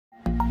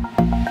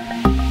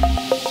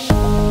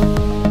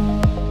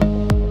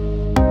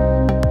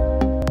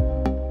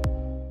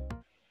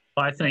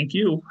I thank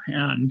you.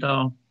 And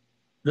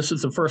this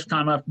is the first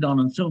time I've done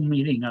a Zoom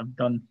meeting. I've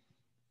done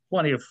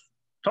plenty of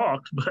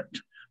talks, but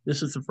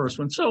this is the first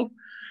one. So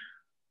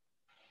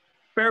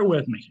bear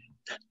with me.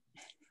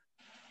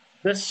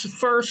 This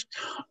first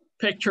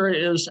picture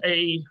is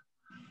a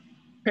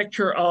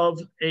picture of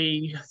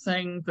a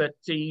thing that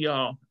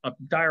a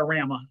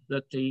diorama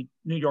that the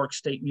New York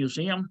State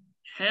Museum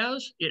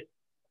has. It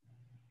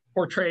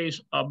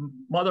portrays a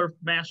mother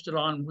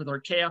mastodon with her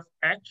calf,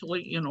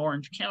 actually in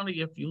Orange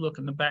County. If you look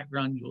in the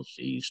background, you'll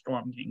see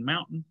Storm King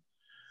Mountain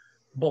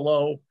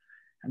below,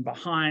 and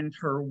behind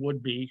her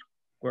would be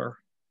where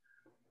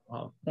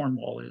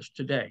Cornwall is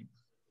today.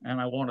 And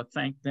I want to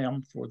thank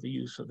them for the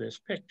use of this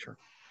picture.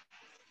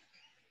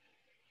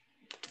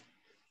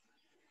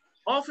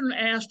 Often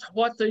asked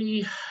what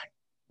the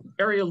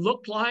area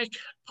looked like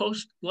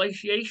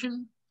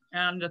post-glaciation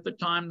and at the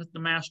time that the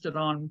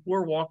mastodon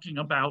were walking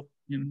about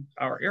in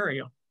our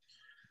area.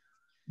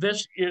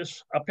 This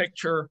is a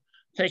picture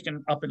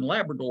taken up in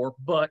Labrador,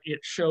 but it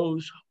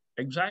shows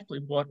exactly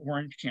what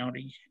Orange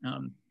County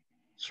and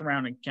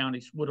surrounding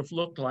counties would have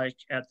looked like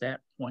at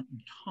that point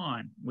in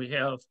time. We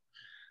have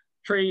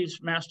trees.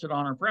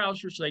 Mastodon are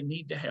browsers. They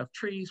need to have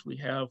trees. We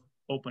have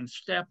open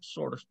steppes,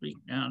 so to speak,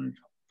 and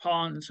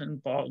ponds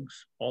and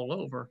bogs all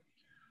over.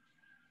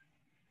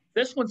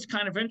 This one's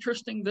kind of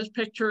interesting. This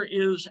picture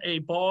is a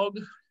bog,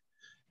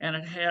 and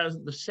it has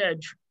the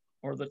sedge,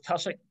 or the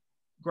tussock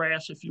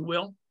grass, if you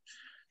will,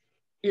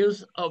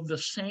 is of the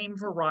same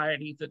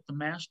variety that the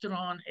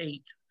mastodon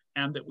ate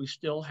and that we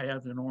still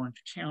have in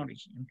Orange County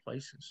in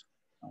places.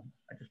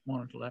 I just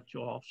wanted to let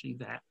you all see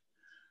that.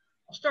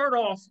 I'll start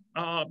off.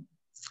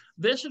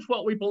 This is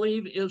what we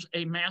believe is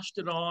a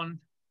mastodon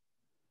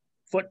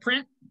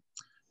footprint.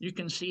 You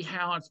can see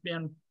how it's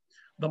been,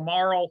 the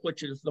marl,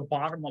 which is the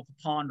bottom of the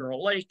pond or a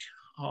lake,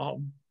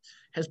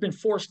 has been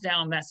forced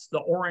down. That's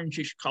the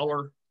orangish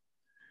color,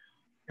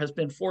 has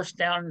been forced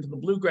down into the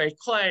blue-gray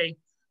clay.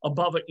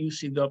 Above it, you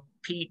see the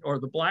peat or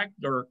the black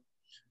dirt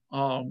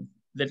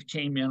that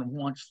came in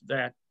once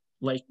that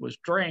lake was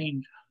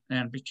drained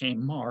and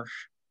became marsh.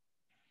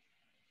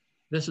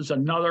 This is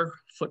another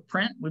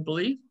footprint, we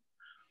believe.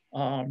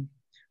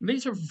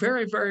 These are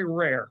very, very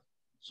rare.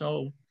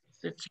 So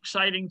it's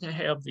exciting to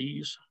have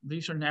these.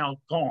 These are now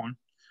gone,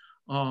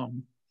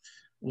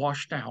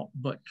 washed out,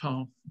 but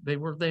they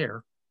were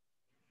there.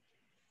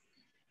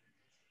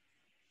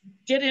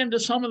 Get into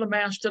some of the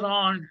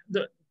mastodon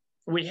that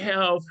we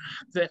have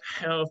that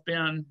have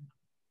been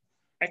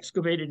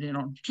excavated in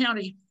Orange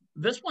County.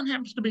 This one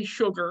happens to be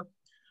Sugar.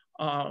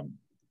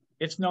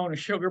 It's known as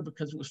Sugar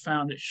because it was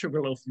found at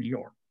Sugarloaf, New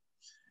York.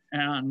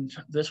 And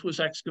this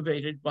was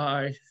excavated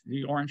by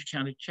the Orange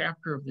County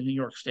chapter of the New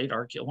York State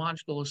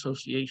Archaeological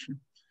Association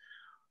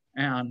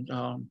and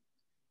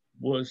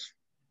was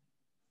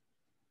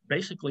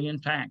basically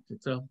intact.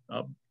 It's a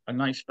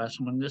nice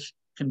specimen. This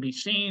can be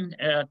seen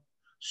at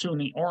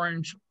SUNY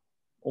Orange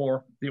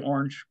or the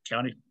Orange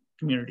County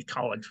Community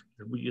College,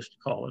 that we used to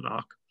call it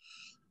OC.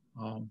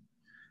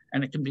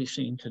 And it can be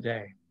seen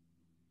today.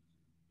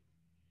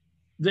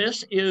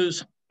 This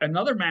is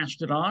another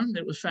mastodon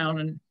that was found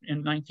in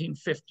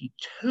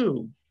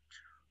 1952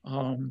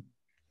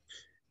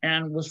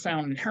 and was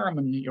found in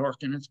Harriman, New York,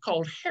 and it's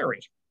called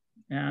Harry.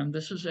 And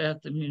this is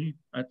at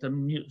the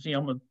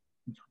Museum of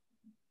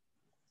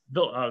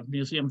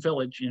Museum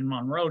Village in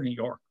Monroe, New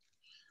York.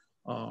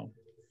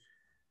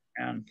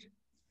 And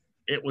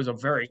it was a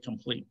very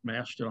complete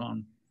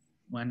mastodon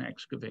when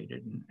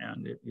excavated,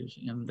 and it is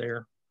in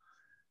their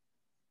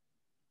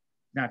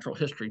natural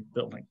history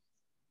building.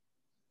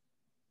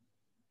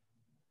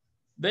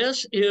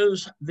 This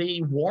is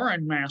the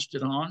Warren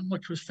mastodon,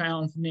 which was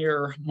found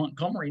near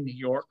Montgomery, New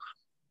York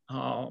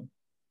in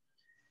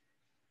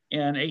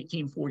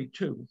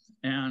 1842.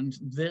 And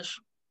this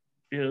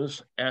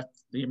is at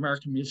the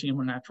American Museum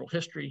of Natural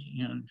History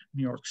in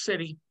New York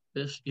City.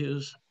 This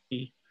is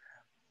the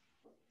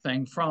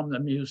thing from the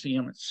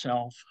museum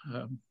itself.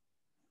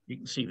 You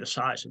can see the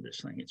size of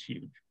this thing, it's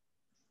huge.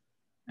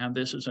 And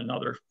this is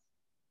another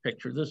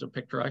picture. This is a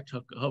picture I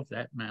took of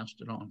that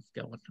mastodon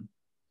skeleton.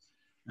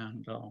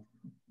 And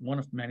one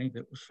of many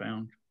that was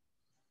found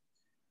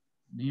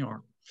in New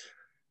York.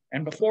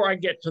 And before I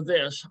get to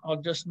this,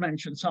 I'll just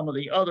mention some of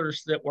the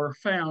others that were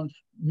found.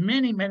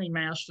 Many, many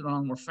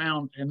mastodon were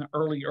found in the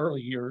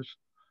early years.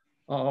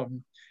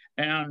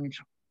 And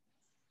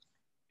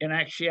in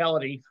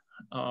actuality,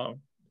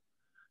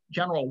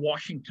 General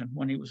Washington,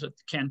 when he was at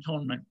the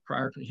cantonment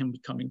prior to him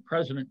becoming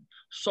president,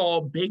 saw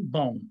big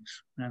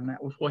bones. And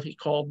that was what he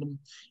called them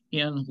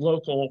in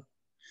local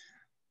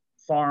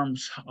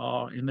farms.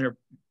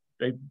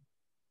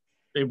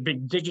 They'd be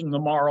digging the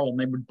marl, and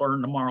they would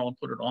burn the marl and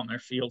put it on their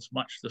fields,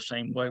 much the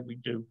same way we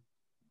do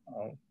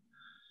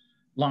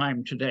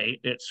lime today.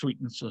 It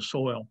sweetens the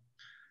soil.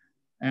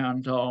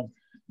 And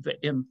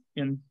in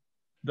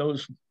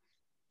those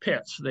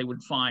pits, they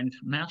would find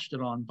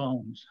mastodon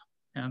bones,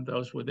 and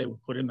those they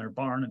would put in their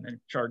barn, and then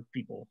charge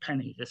people a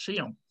penny to see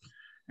them.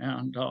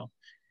 And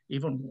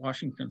even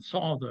Washington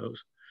saw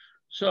those.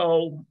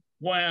 So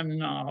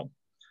when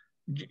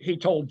he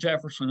told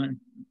Jefferson, and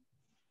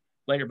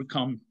later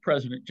become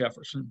President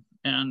Jefferson,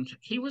 and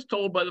he was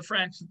told by the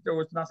French that there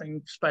was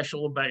nothing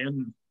special about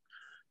in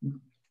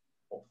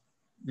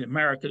the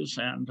Americas,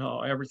 and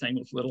everything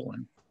was little.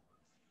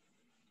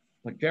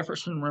 But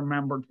Jefferson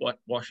remembered what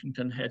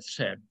Washington had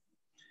said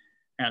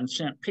and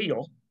sent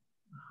Peale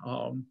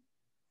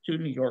to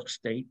New York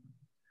State,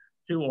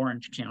 to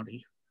Orange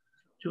County,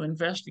 to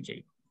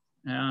investigate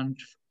and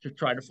to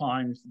try to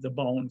find the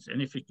bones.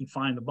 And if he could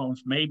find the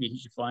bones, maybe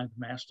he could find the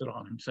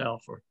mastodon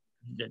himself, or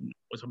he didn't, it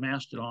was a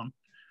mastodon.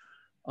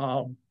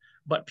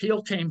 But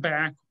Peale came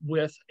back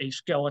with a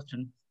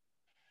skeleton,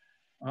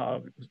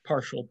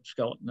 partial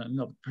skeleton,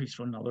 another piece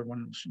of another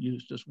one was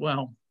used as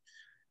well.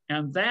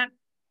 And that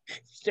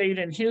stayed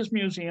in his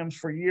museums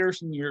for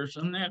years and years,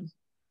 and then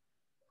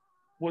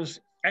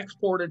was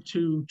exported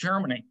to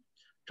Germany,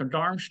 to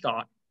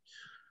Darmstadt.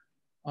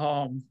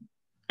 And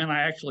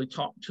I actually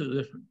talked to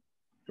the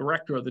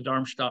director of the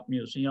Darmstadt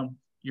Museum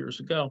years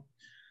ago,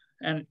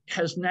 and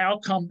has now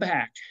come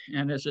back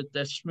and is at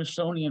the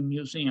Smithsonian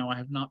Museum. I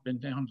have not been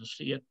down to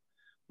see it,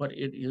 but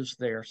it is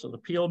there. So the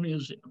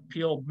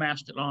Peale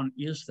Mastodon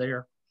is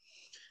there.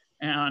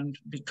 And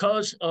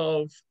because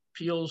of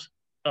Peale's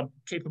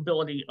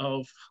capability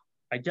of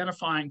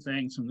identifying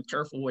things and the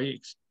careful way he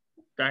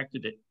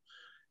extracted it,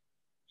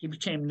 he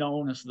became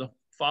known as the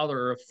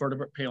father of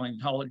vertebrate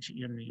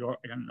paleontology in New York,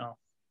 in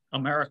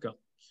America.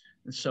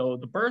 And so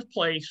the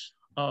birthplace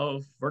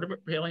of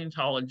vertebrate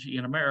paleontology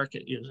in America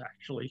is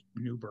actually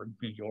Newburgh,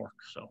 New York.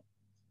 So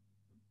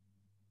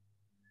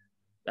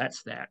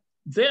that's that.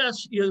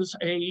 This is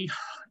a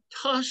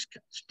tusk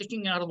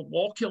sticking out of the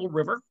Wallkill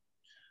River.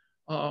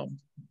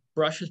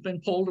 Brush has been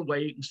pulled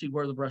away. You can see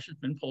where the brush has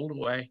been pulled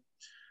away.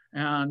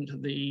 And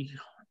the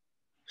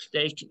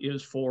stake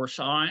is for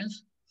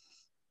size.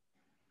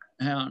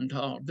 And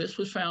this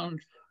was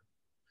found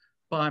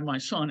by my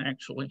son,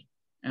 actually,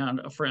 and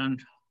a friend,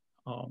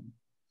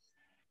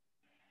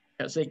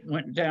 as they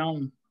went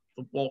down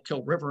the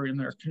Wallkill River in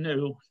their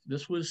canoe.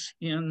 This was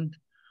in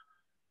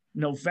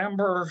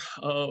November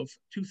of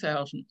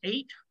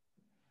 2008,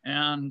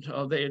 and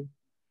they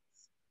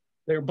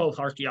were both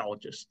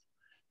archaeologists.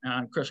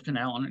 And Chris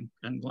Canallen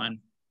and Glenn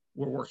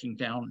were working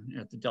down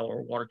at the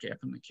Delaware Water Gap,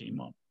 and they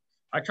came up.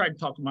 I tried to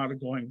talk them out of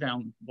going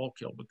down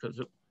Wallkill because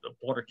the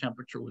water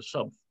temperature was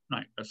sub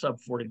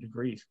 40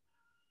 degrees.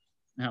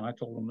 And I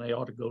told them they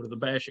ought to go to the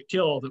Bashet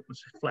Kill that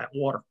was flat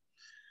water.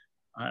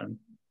 And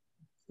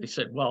they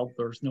said, well,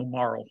 there's no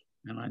marl.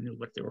 And I knew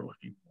what they were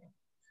looking for.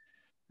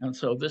 And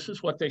so this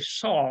is what they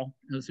saw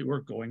as they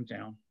were going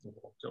down the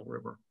Wallkill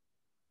River.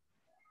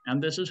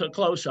 And this is a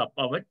close-up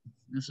of it.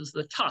 This is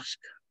the tusk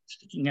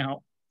sticking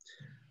out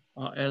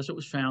as it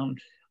was found.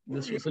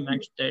 This was the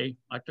next day.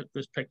 I took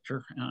this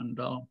picture, and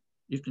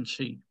you can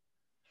see,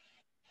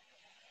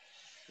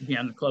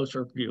 again, the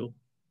closer view.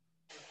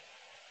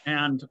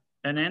 And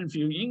an end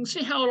view, you can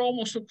see how it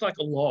almost looks like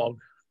a log,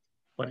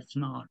 but it's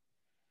not.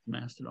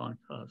 Mastodon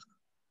tusk.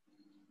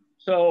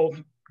 So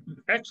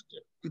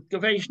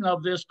excavation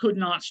of this could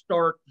not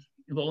start.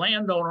 The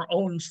landowner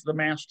owns the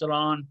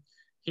mastodon.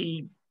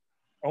 He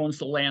owns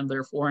the land,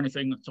 therefore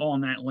anything that's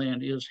on that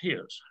land is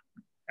his.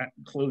 That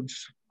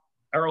includes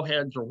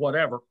arrowheads or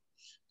whatever.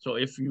 So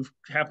if you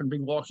happen to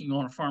be walking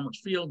on a farmer's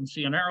field and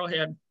see an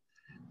arrowhead,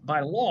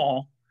 by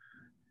law,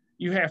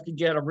 you have to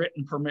get a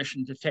written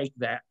permission to take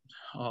that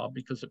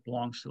because it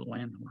belongs to the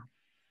landowner.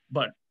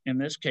 But in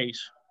this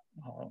case,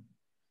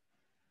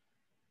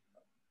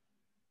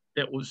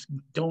 it was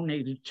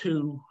donated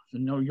to the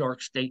New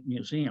York State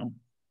Museum,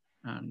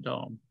 and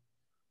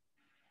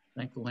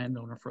thank the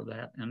landowner for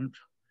that. And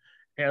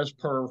as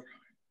per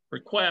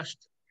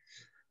request,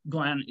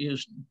 Glenn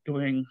is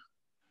doing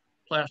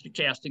plastic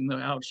casting the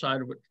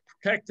outside of it to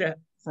protect that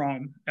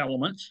from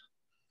elements.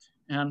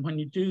 And when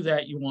you do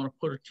that, you want to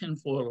put a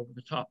tinfoil over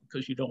the top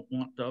because you don't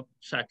want the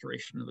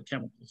saturation of the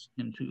chemicals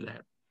into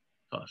that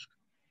tusk.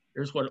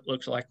 Here's what it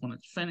looks like when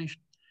it's finished.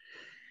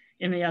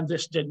 In the end,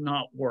 this did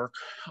not work.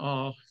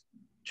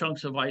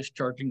 Chunks of ice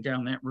charging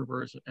down that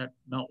river at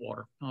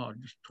meltwater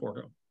just tore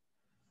it up.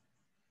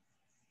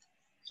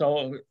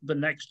 So the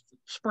next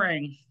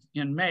spring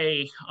in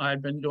May,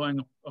 I'd been doing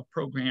a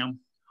program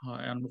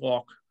and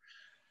walk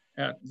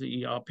at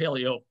the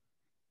paleo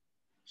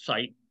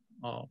site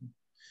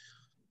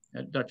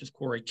at Dutchess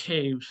Quarry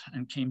Caves,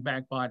 and came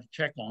back by to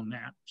check on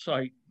that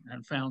site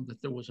and found that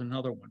there was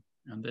another one.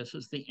 And this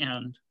is the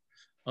end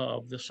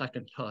of the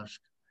second tusk,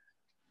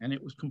 and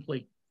it was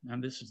complete.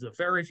 And this is the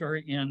very,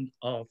 very end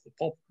of the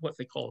pulp, what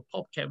they call a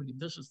pulp cavity.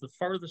 This is the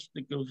farthest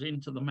that goes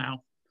into the mouth.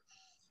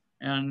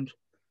 And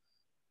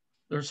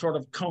there's sort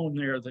of cone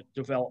there that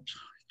develops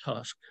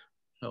tusk.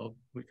 So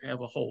we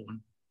have a whole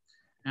one.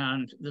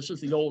 And this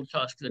is the old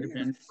tusk that had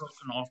been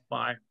broken off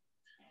by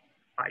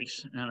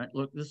ice. And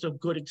this is a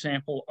good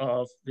example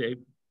of the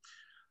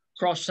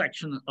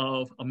cross-section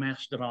of a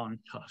mastodon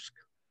tusk.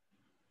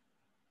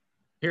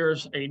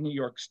 Here's a New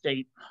York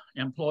State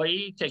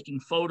employee taking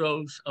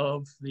photos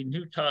of the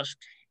new tusk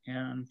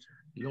and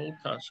the old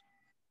tusk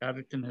out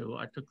of canoe.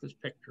 I took this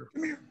picture.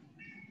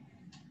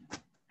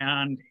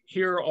 And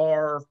here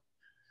are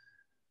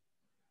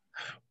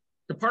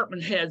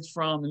department heads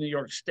from the New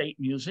York State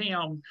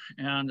Museum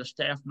and a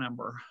staff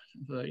member.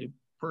 The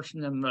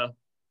person in the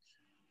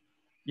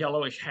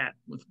yellowish hat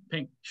with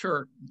pink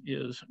shirt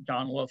is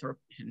Don Lothrop,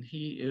 and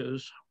he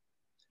is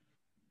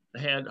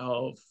the head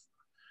of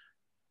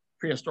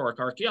prehistoric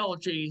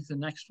archaeology. The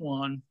next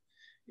one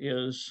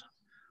is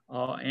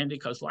Andy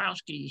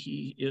Kozlowski.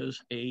 He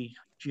is a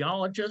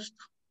geologist.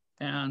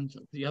 And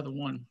the other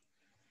one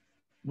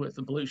with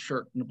the blue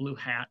shirt and the blue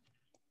hat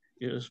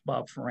is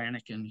Bob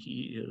Faranik, and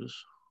he is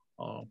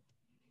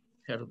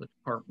head of the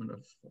Department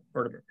of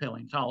Vertebrate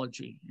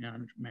Paleontology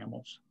and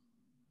Mammals.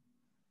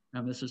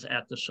 And this is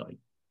at the site.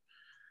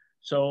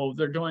 So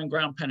they're doing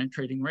ground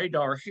penetrating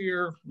radar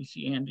here. We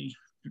see Andy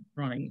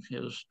running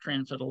his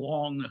transit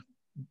along.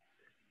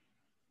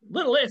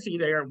 Little iffy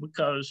there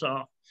because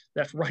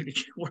that's right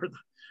where the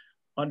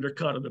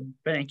undercut of the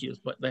bank is,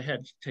 but they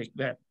had to take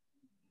that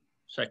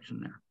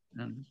section there.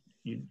 And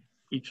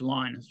each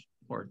line is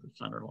where the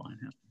center line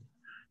has.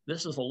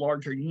 This is a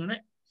larger unit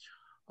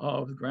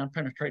of the ground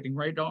penetrating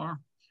radar.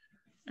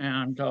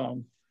 And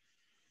on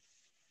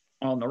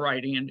the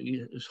right,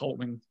 Andy is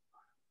holding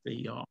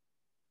the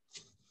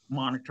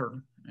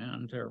monitor,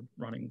 and they're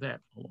running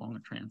that along the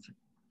transit.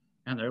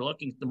 And they're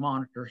looking at the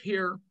monitor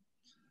here.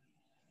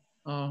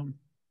 And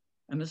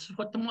this is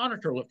what the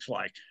monitor looks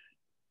like.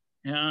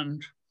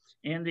 And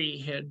Andy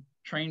had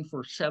trained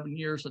for 7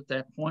 years at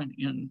that point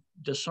in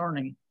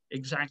discerning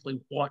exactly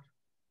what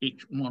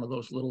each one of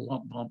those little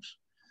lump bumps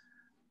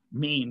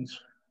means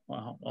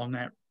on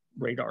that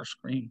radar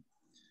screen.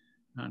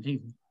 And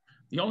he's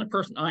the only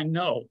person I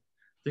know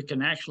that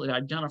can actually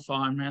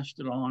identify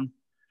mastodon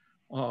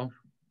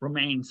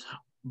remains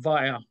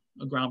via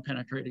a ground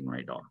penetrating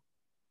radar.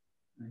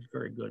 And he's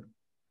very good.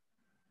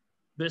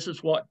 This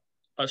is what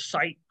a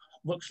site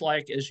looks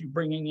like as you're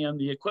bringing in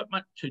the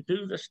equipment to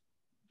do this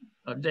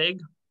dig.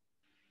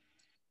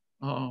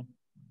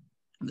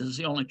 This is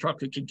the only truck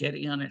that could get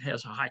in. It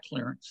has a high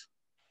clearance.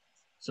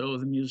 So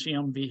the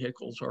museum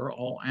vehicles are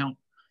all out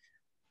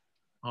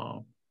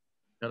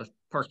at a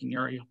parking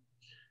area.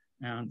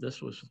 And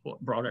this was what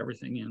brought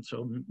everything in,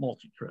 so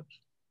multi-trips.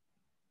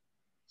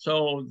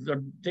 So they're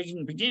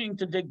beginning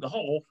to dig the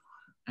hole,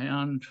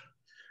 and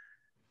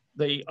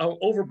the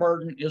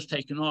overburden is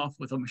taken off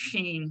with a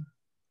machine.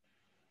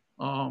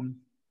 The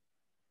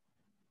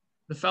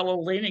fellow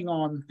leaning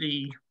on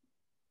the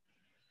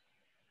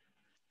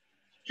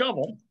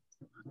shovel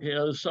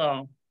is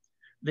the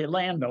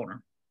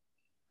landowner,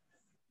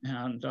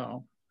 and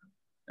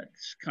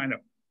it's kind of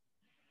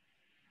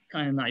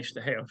nice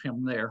to have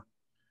him there.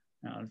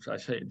 As I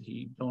said,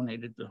 he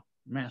donated the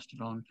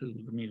mastodon to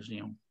the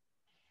museum.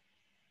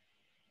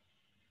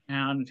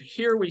 And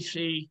here we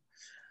see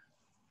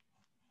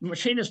the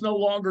machine is no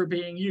longer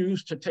being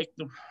used to take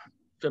the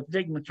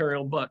dig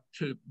material, but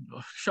the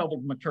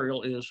shoveled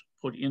material is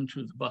put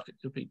into the bucket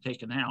to be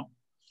taken out.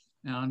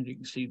 And you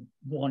can see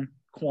one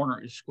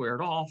corner is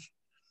squared off.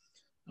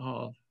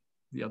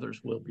 The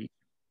others will be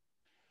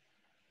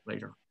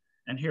later.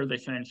 And here they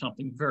find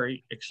something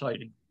very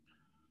exciting.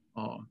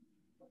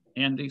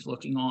 Andy's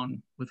looking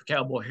on with the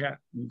cowboy hat,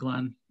 and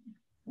Glenn,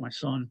 my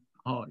son,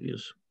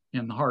 is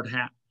in the hard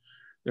hat.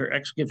 They're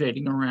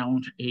excavating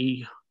around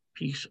a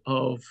piece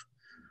of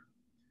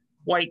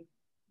white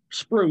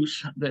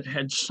spruce that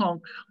had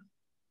sunk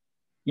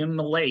in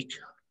the lake.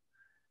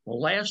 The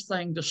last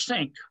thing to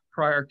sink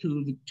prior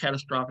to the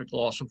catastrophic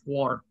loss of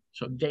water.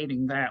 So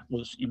dating that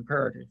was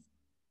imperative.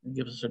 It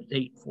gives us a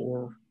date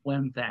for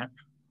when that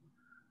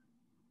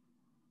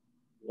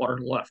water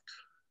left.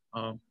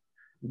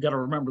 We've got to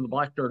remember the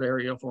black dirt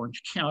area of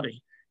Orange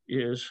County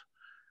is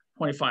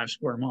 25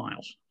 square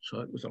miles.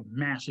 So it was a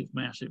massive,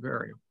 massive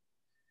area.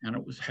 And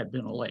it had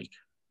been a lake,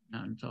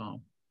 and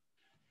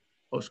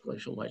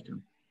post-glacial lake, and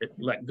it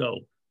let go.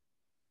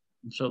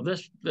 And so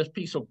this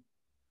piece of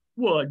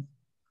wood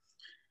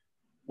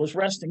was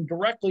resting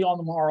directly on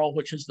the marl,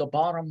 which is the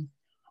bottom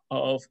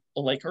of a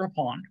lake or a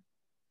pond.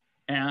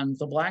 And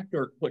the black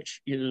dirt,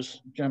 which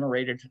is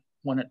generated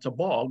when it's a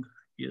bog,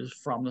 is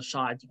from the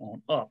sides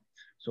on up.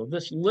 So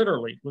this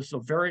literally was the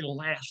very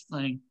last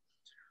thing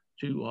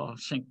to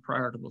sink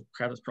prior to the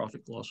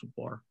catastrophic loss of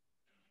water.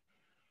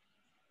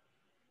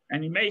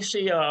 And you may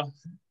see a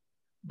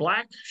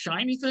black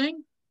shiny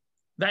thing.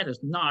 That is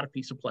not a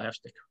piece of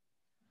plastic.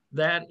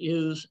 That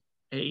is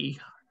a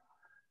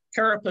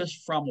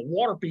carapace from a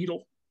water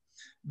beetle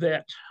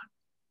that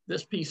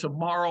this piece of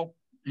marl,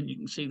 and you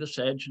can see the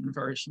sedge and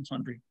various and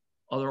sundry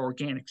other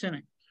organics in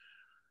it,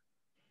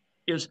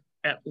 is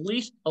at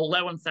least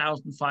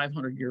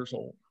 11,500 years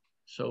old.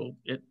 So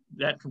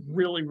that's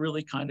really,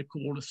 really kind of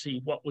cool to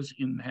see what was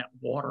in that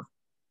water.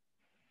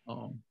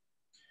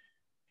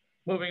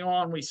 Moving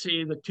on, we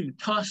see the two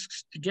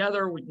tusks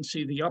together. We can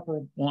see the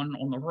upper one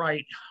on the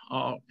right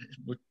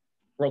was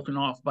broken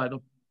off by the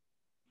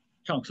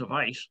chunks of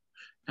ice,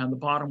 and the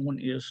bottom one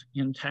is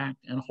intact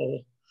and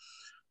whole.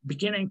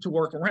 Beginning to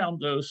work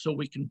around those so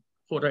we can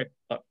put a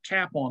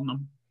cap on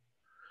them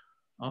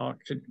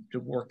to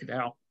work it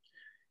out.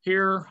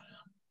 Here,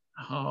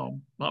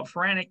 Bob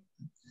Franek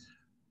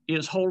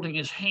is holding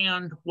his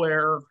hand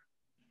where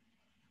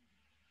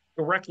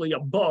directly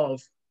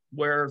above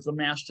where the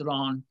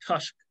mastodon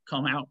tusk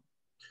come out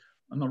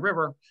on the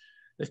river.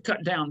 They've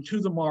cut down to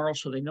the marl,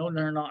 so they know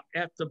they're not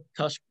at the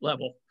tusk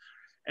level.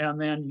 And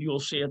then you'll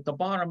see at the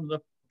bottom of the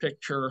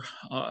picture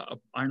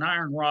an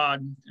iron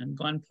rod and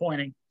Glenn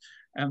pointing,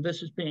 and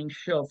this is being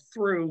shoved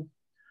through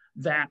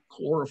that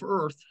core of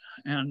earth,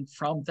 and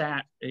from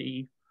that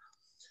the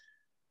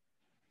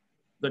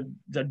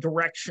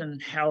direction,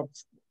 how,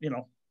 you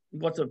know,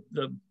 what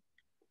the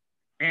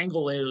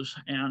angle is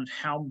and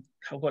how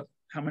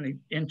many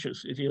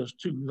inches it is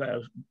to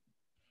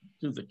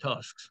the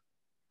tusks.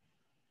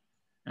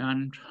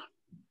 And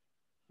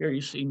here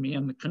you see me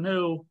in the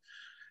canoe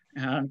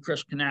and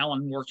Chris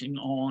Canallen working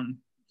on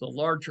the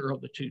larger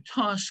of the two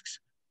tusks.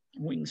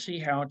 We can see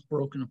how it's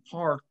broken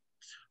apart,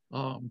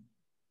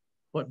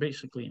 but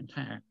basically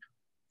intact.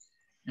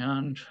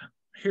 And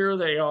here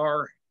they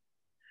are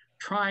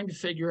trying to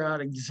figure out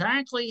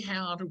exactly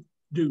how to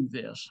do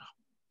this.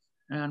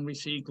 And we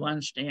see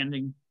Glenn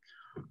standing,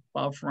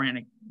 Bob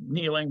Franek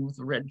kneeling with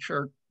the red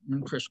shirt,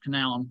 and Chris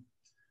Canallen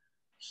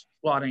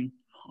squatting,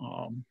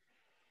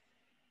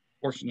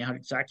 working out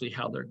exactly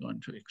how they're going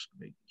to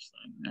excavate this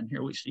thing. And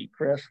here we see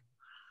Chris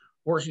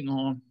working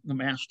on the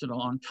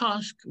mastodon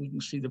tusk. We can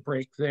see the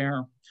break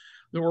there.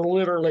 There were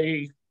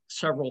literally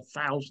several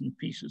thousand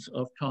pieces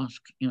of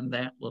tusk in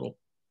that little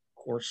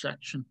core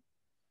section.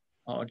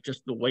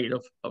 Just the weight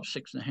of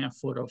 6.5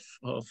 foot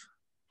of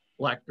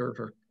black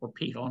dirt or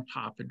peat on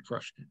top had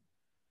crushed it.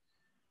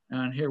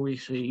 And here we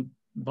see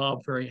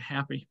Bob very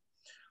happy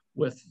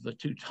with the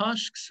two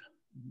tusks.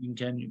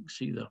 Again, you can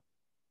see the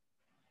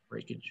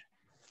breakage.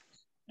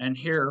 And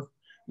here,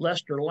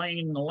 Lester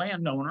Lane, the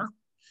landowner,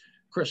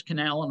 Chris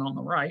Canallen on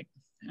the right,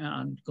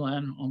 and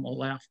Glenn on the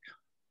left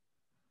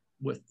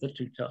with the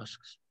two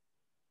tusks.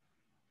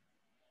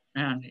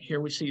 And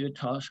here we see the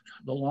tusk,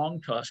 the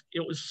long tusk.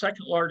 It was the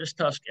second largest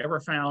tusk ever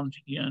found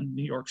in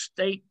New York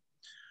State.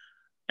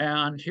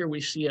 And here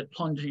we see it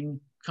plunging,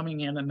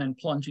 coming in and then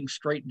plunging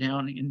straight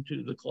down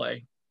into the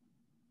clay.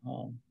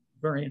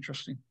 Very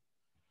interesting.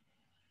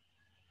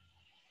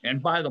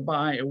 And by the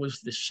by, it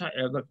was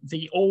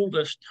the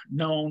oldest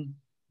known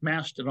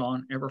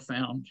mastodon ever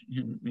found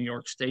in New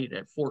York State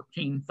at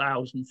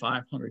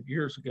 14,500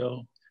 years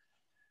ago.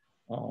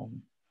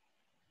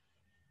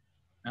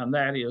 And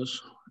that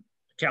is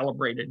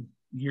calibrated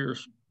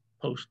years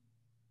post.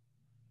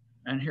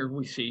 And here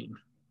we see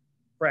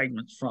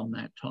fragments from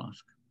that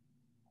tusk.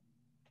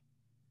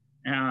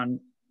 And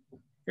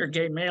here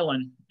Gay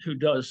Malin, who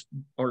does,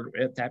 or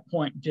at that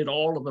point, did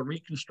all of the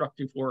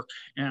reconstructive work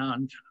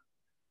and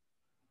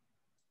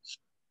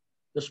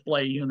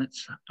display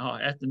units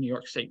at the New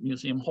York State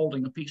Museum,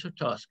 holding a piece of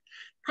tusk.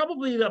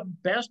 Probably the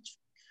best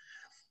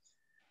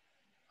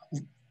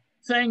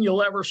thing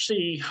you'll ever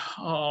see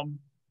of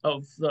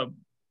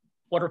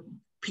what a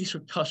piece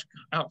of tusk,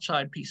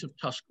 outside piece of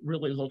tusk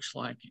really looks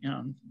like.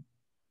 And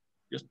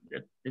just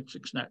it's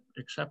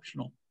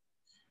exceptional.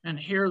 And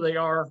here they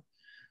are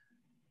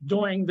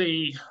doing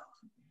the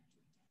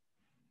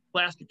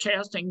plaster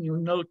casting. You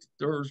note that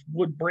there's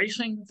wood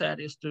bracing that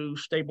is to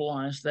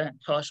stabilize that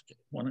tusk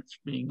when it's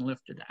being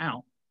lifted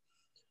out.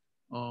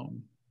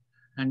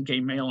 And Gay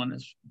Malin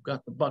has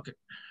got the bucket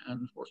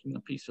and is working a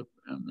piece of,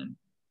 and then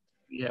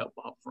we have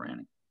Bob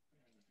Franek.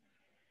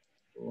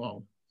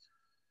 Well,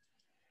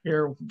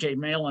 here Gay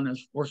Malin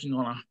is working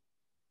on a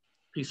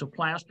piece of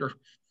plaster,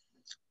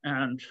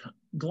 and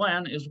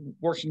Glenn is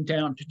working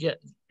down to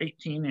get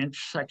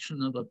 18-inch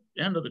section of the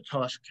end of the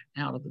tusk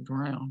out of the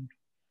ground.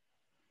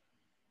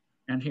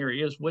 And here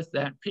he is with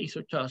that piece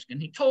of tusk.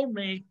 And he told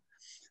me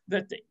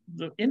that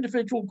the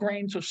individual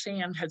grains of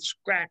sand had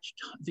scratched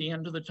the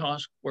end of the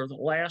tusk where the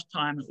last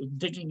time it was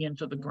digging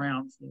into the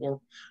ground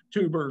for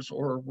tubers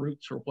or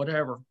roots or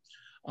whatever,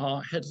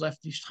 had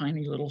left these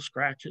tiny little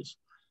scratches.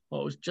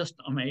 Well, it was just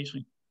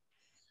amazing.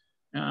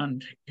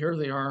 And here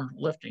they are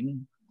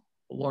lifting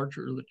the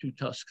larger of the two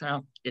tusks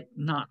out. It's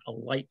not a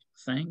light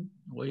thing.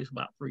 It weighs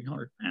about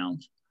 300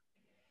 pounds.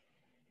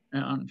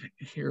 And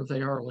here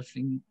they are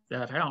lifting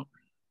that out.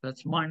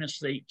 That's minus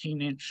the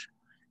 18-inch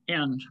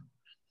end,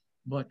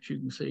 but you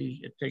can see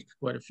it takes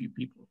quite a few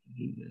people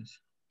to do this.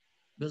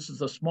 This is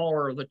the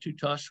smaller of the two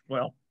tusks.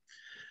 Well,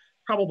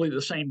 probably the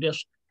same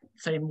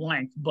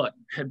length, but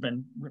had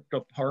been ripped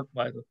apart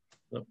by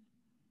the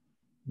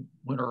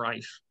winter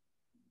ice.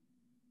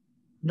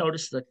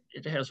 Notice that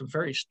it has a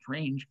very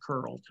strange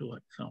curl to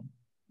it, so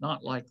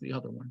not like the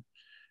other one.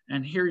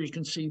 And here you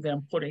can see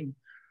them putting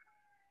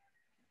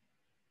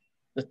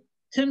the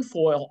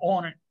tinfoil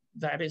on it.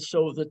 That is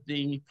so that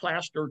the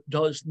plaster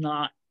does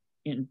not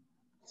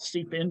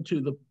seep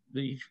into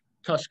the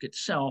tusk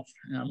itself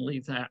and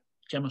leave that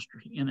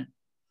chemistry in it.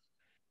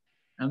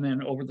 And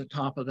then over the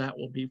top of that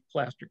will be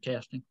plaster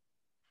casting.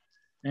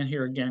 And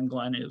here again,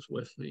 Glenn is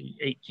with the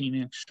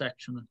 18-inch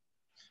section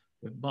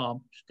with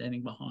Bob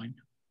standing behind.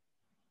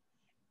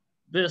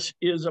 This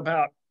is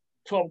about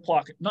 12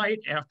 o'clock at night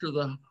after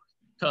the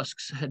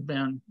tusks had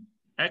been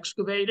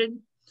excavated.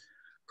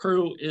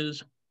 Crew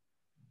is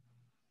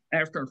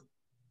After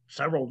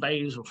several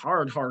days of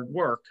hard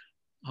work,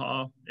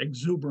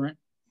 exuberant,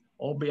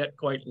 albeit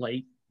quite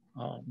late.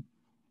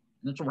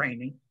 It's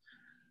raining,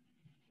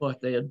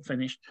 but they had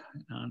finished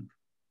and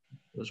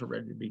was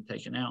ready to be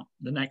taken out.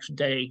 The next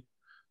day,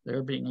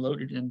 they're being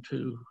loaded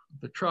into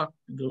the truck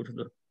to go to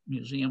the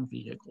museum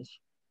vehicles.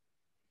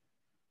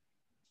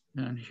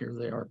 And here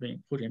they are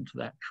being put into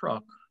that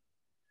truck.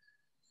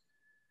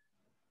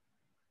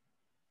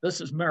 This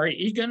is Mary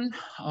Egan.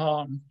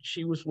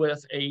 She was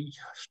with a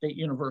state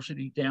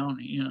university down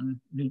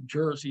in New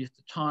Jersey at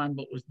the time,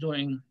 but was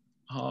doing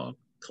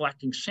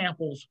collecting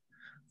samples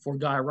for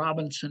Guy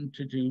Robinson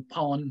to do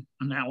pollen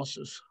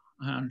analysis.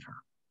 And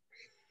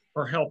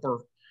her helper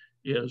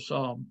is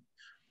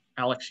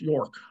Alex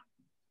York.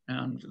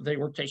 And they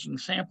were taking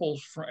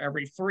samples for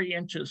every 3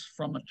 inches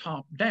from the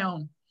top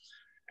down.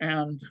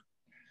 And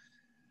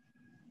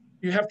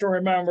you have to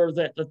remember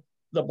that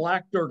the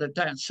black dirt at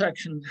that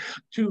section,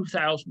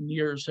 2,000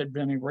 years had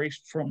been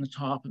erased from the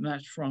top, and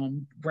that's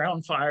from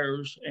ground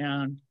fires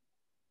and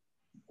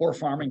poor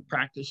farming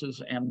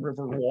practices and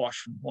river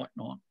wash and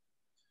whatnot.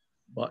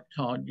 But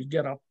you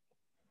get a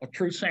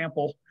true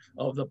sample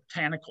of the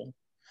botanical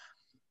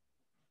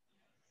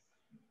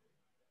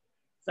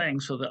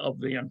things of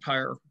the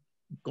entire,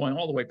 going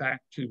all the way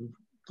back to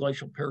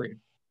glacial period.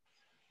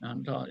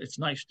 And it's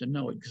nice to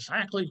know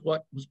exactly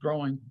what was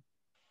growing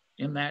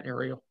in that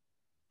area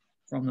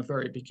from the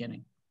very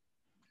beginning.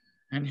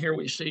 And here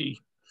we see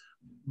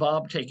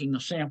Bob taking a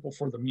sample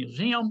for the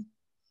museum.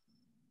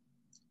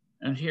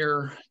 And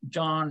here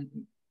John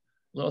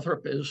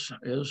Lothrop is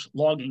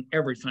logging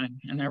everything,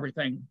 and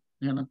everything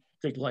in a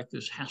thing like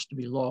this has to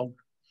be logged.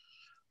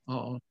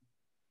 And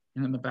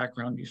in the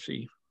background, you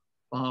see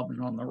Bob,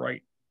 and on the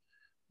right,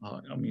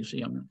 a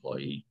museum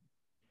employee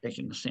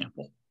taking a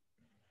sample.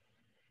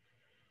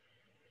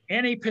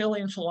 Any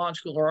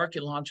paleontological or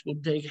archaeological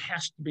dig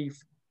has to be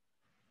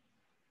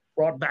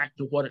brought back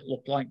to what it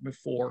looked like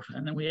before.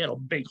 And then we had a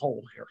big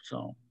hole here,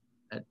 so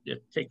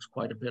it takes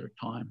quite a bit of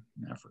time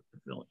and effort to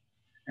fill it.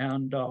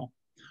 And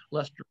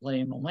Lester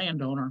Lane, the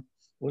landowner,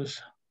 was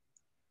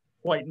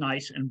quite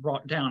nice and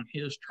brought down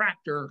his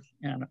tractor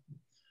and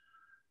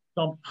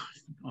dumped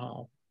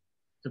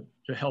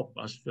to help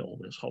us fill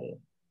this hole.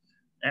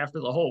 After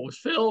the hole was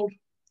filled,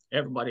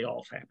 everybody all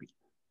was happy.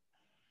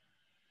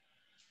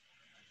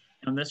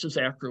 And this is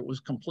after it was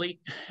complete,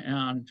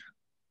 and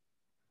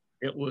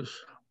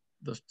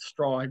the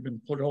straw had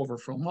been put over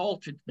for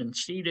mulch, it's been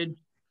seeded.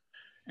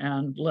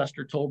 And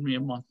Lester told me a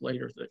month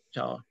later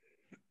that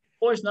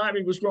poison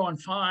ivy was growing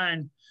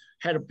fine,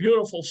 had a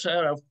beautiful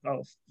set of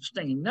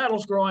stinging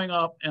nettles growing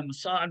up, and the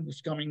sod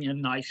was coming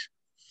in nice.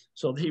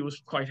 So he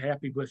was quite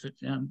happy with it.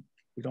 And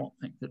we don't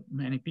think that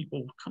many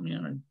people will come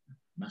in and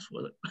mess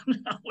with it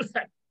with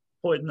that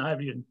poison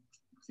ivy and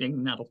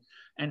stinging nettles.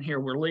 And here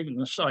we're leaving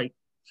the site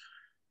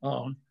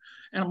and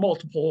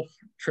multiple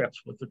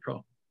trips with the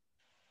truck.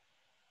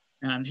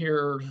 And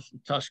here the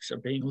tusks are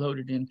being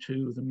loaded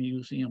into the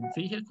museum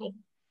vehicle.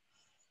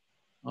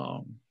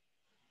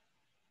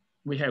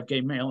 We have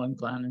Gay Mail and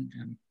Glenn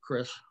and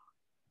Chris.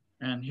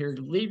 And here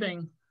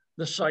leaving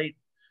the site,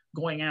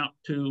 going out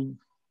to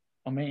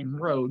a main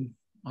road,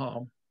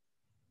 a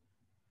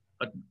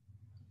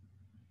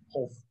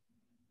whole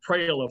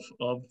trail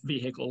of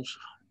vehicles,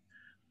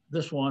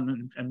 this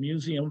one and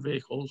museum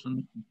vehicles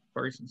and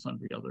various and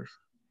sundry others.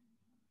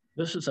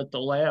 This is at the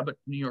lab at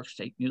New York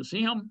State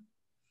Museum.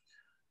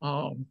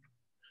 The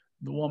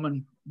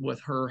woman with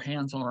her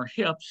hands on her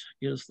hips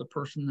is the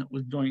person that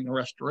was doing the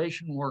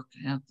restoration work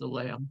at the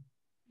lab.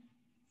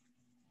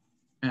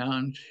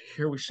 And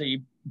here we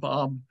see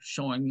Bob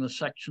showing the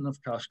section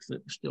of tusks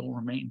that still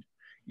remained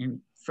in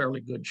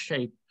fairly good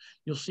shape.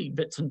 You'll see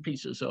bits and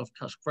pieces of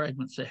tusk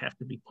fragments that have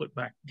to be put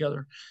back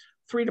together.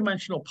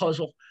 Three-dimensional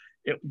puzzle.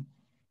 It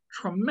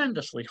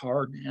tremendously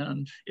hard,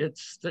 and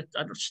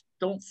I just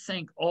don't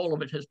think all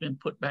of it has been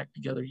put back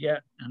together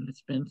yet, and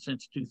it's been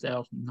since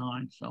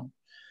 2009, so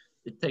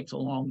it takes a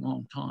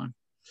long time.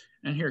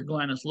 And here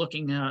Glenn is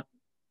looking at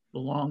the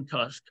long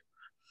tusk,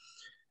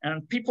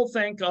 and people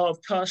think of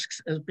tusks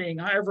as being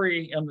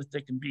ivory and that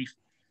they can be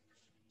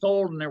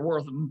sold and they're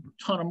worth a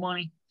ton of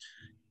money.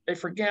 They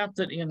forget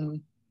that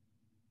in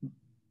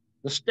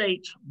the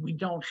States we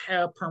don't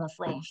have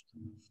permafrost.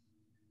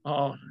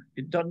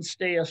 It doesn't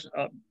stay a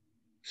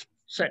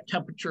set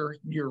temperature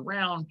year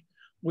round.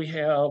 We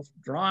have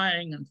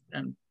drying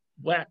and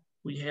wet.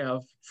 We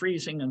have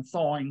freezing and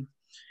thawing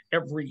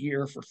every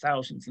year for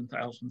thousands and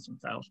thousands and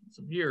thousands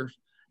of years.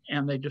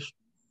 And they get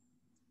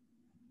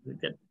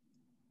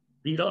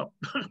beat up.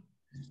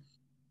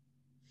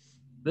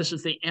 This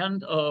is the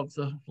end of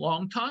the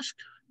long tusk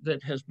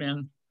that has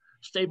been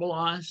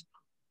stabilized.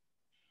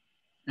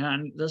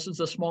 And this is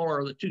the smaller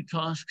of the two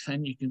tusks,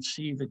 and you can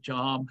see the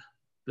job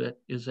that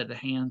is at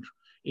hand.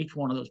 Each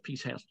one of those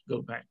pieces has to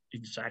go back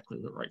exactly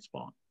the right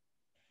spot.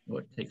 So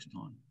it takes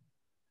time.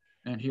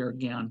 And here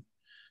again,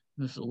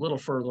 this is a little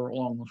further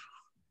along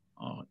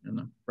in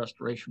the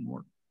restoration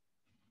work.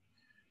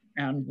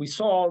 And we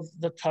saw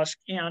the tusk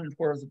end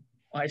where the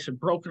ice had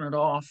broken it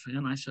off,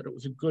 and I said it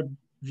was a good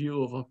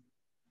view of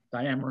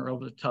diameter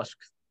of the tusk,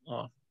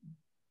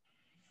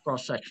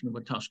 cross section of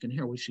a tusk, and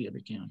here we see it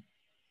again.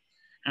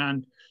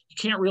 And you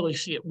can't really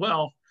see it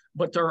well,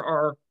 but there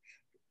are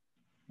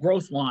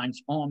growth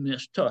lines on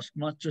this tusk,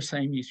 much the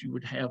same as you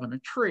would have in a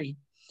tree.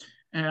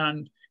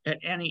 And at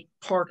any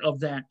part of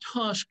that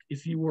tusk,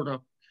 if you were to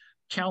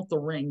count the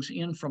rings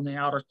in from the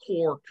outer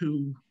core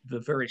to the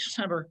very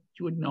center,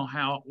 you would know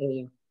how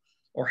old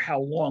or how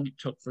long it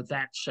took for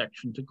that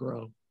section to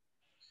grow.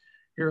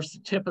 Here's the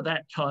tip of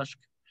that tusk,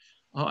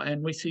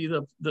 and we see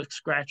the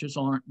scratches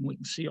on it, and we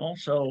can see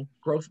also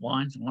growth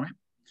lines on it,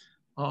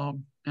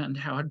 and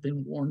how it had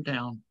been worn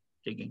down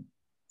digging.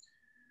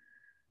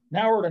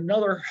 Now we're at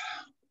another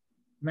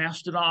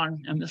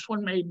mastodon, and this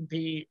one may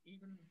be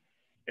even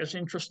as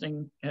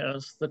interesting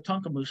as the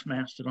Tuncamoose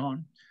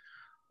mastodon.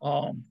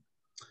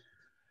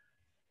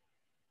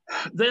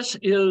 This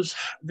is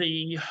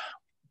the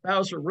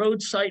Bowser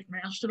Road site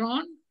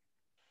mastodon,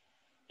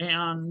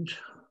 and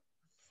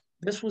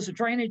this was a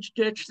drainage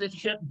ditch that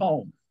hit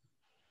bone.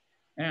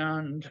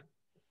 And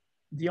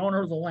the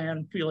owner of the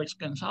land, Felix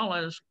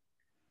Gonzalez,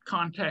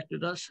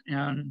 contacted us,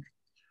 and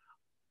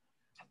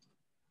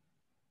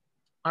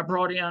I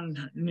brought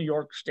in New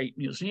York State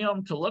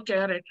Museum to look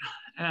at it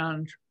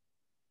and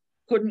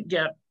couldn't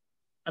get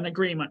an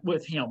agreement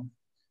with him.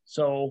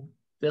 So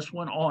this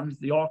went on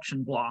the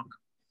auction block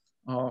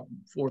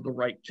for the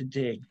right to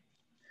dig,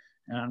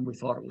 and we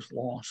thought it was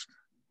lost.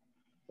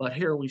 But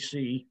here we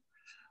see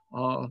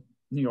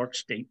New York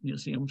State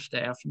Museum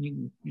staff, and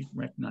you can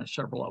recognize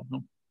several of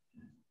them.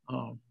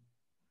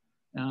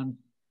 And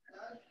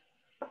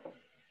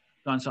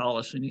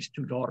Gonzalez and his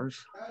two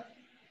daughters.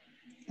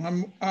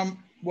 I'm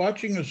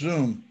watching a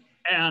Zoom.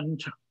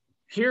 And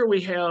here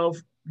we have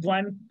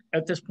Glenn,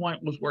 at this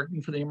point, was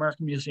working for the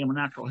American Museum of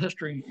Natural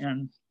History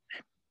and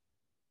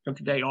took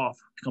a day off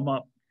to come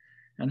up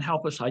and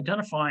help us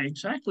identify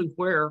exactly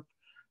where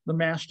the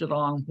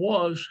mastodon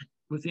was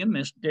within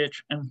this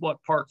ditch and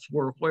what parts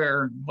were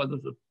where, and whether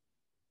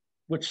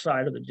which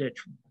side of the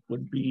ditch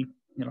would be,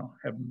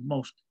 have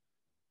most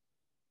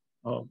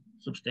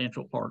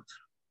substantial parts.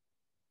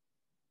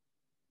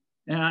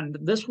 And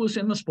this was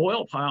in the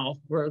spoil pile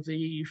where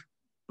the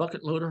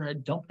bucket loader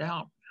had dumped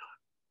out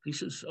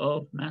pieces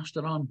of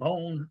mastodon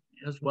bone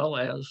as well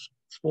as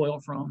spoil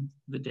from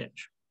the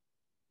ditch.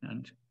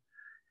 And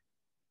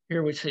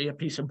here we see a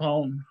piece of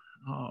bone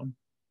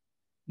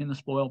in the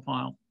spoil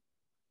pile.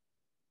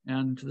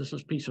 And this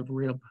is a piece of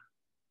rib.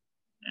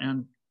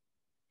 And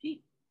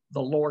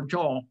the lower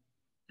jaw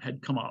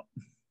had come up.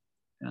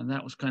 And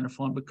that was kind of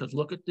fun because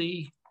look at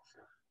the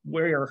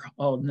wear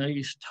of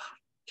these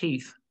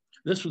teeth.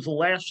 This was the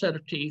last set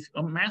of teeth.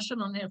 A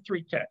mastodon have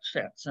 3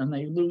 sets, and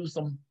they lose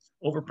them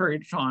over a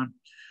period of time.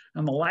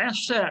 And the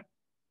last set,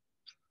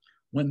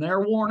 when they're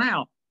worn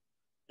out,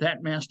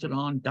 that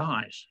mastodon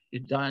dies.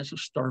 It dies of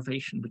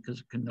starvation because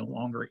it can no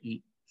longer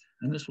eat.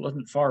 And this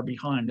wasn't far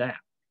behind that.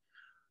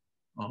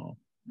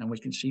 And we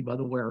can see by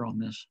the wear on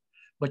this.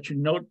 But you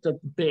note the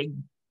big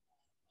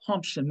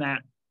humps in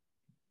that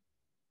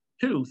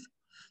tooth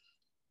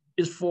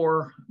is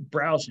for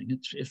browsing.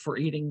 It's for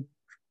eating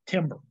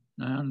timber.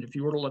 And if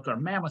you were to look at a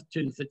mammoth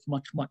tooth, it's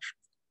much, much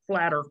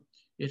flatter.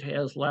 It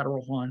has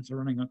lateral lines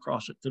running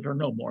across it that are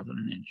no more than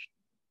an inch,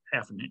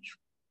 half an inch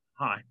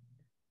high.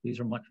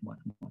 These are much, much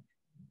more.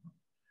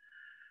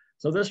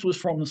 So this was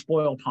from the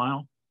spoil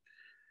pile.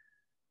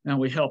 And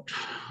we helped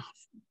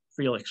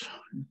Felix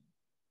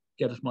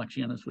get as much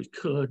in as we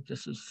could.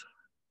 This is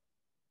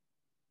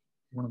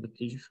one of the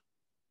teeth.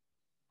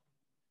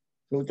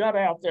 So we got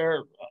out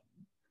there.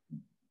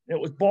 It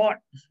was bought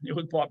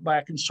by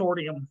a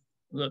consortium.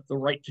 The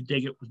right to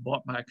dig it was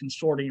bought by a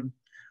consortium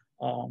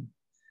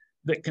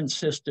that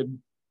consisted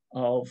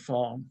of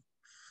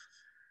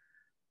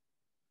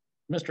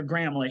Mr.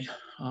 Gramley,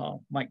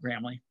 Mike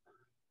Gramley,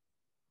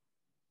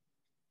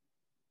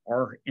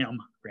 R.M.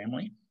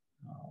 Gramley.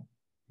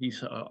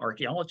 He's an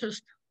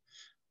archaeologist.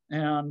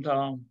 And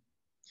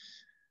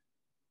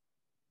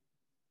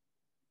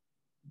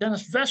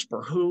Dennis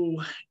Vesper, who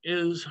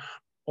is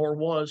or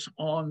was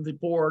on the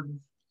board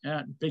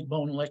at Big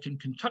Bone Lake in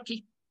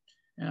Kentucky,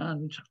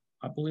 and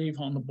I believe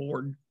on the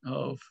board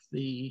of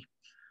the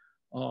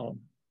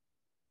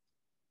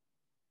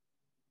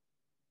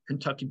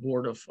Kentucky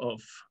Board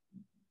of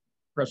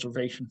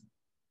Preservation.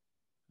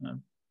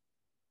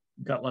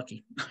 Got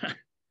lucky,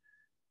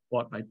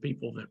 bought by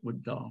people that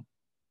would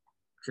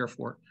care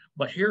for it.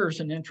 But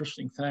here's an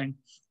interesting thing.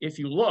 If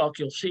you look,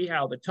 you'll see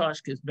how the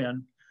tusk has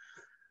been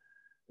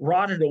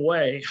rotted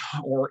away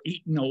or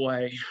eaten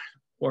away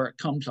where it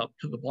comes up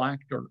to the black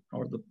dirt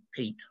or the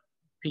peat.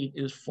 Peat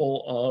is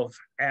full of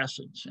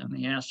acids, and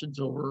the acids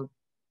over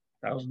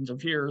thousands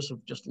of years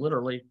have just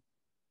literally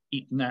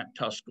eaten that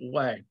tusk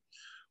away.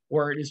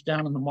 Where it is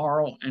down in the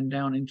marl and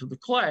down into the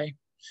clay,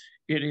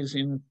 it is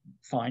in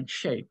fine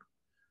shape.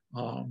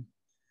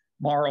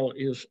 Marl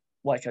is,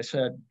 like I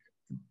said,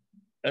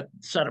 a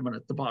sediment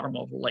at the bottom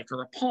of a lake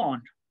or a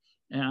pond,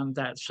 and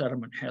that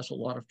sediment has a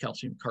lot of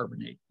calcium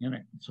carbonate in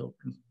it, so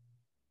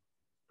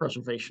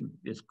preservation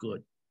is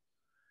good.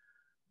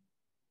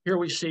 Here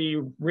we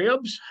see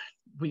ribs.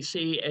 We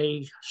see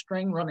a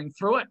string running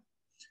through it.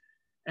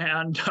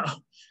 And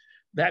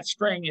that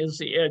string is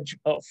the edge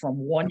up from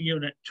one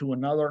unit to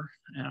another.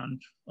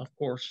 And of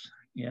course,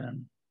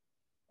 in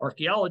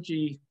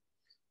archaeology,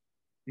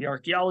 the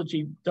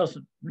archaeology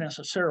doesn't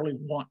necessarily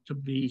want to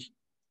be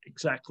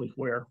exactly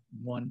where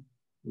one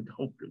would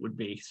hope it would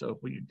be. So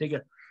when you dig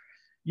a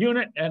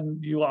unit,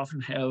 and you often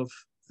have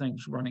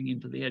things running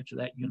into the edge of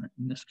that unit.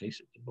 In this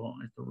case, it's the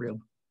bone, it's the rib.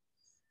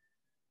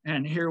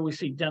 And here we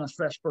see Dennis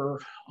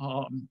Vesper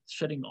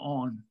sitting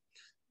on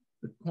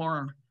the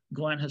corner.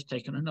 Glenn has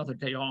taken another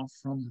day off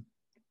from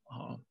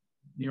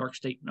New York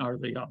State, or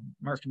the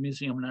American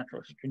Museum of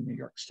Natural History in New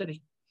York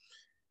City,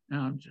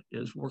 and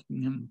is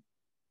working in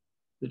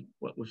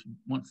what was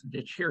once the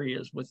ditch. Here he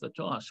is with the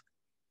tusk.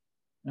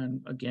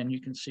 And again,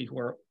 you can see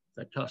where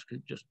the tusk has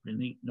just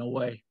been eaten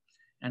away,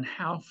 and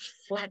how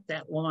flat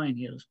that line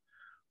is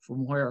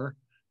from where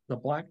the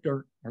black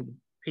dirt or the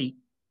peat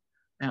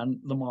and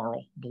the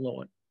marl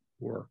below it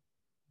were.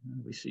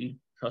 And we see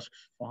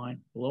tusks fine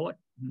below it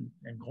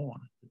and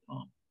gone at the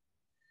top.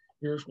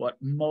 Here's what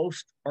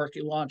most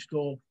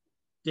archaeological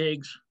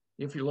digs,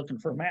 if you're looking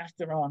for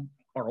mastodon,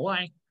 are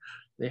like.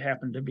 They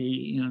happen to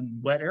be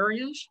in wet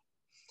areas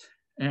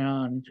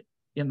and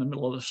in the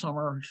middle of the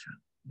summer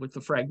with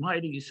the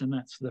Phragmites, and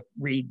that's the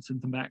reeds in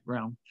the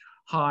background,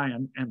 high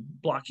and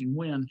blocking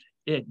wind,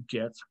 it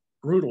gets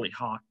brutally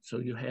hot. So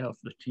you have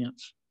the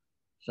tents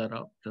set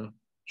up to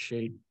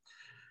shade.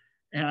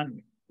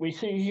 And we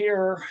see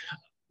here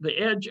the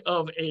edge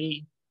of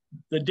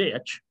the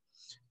ditch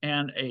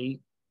and a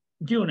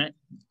unit.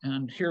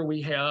 And here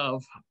we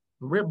have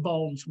rib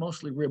bones,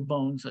 mostly rib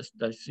bones.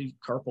 I see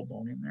carpal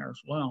bone in there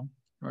as well,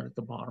 right at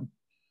the bottom.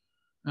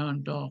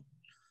 And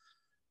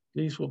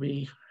these will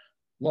be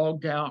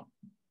logged out,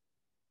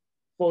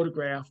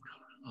 photographed,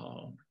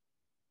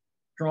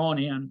 drawn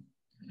in,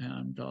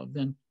 and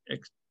then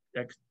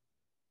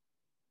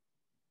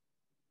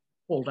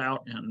pulled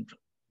out and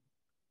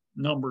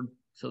numbered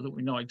so that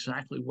we know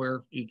exactly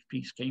where each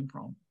piece came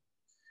from.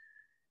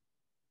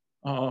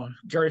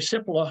 Gary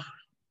Keeton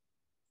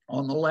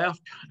on the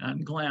left,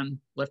 and Glenn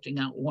lifting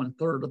out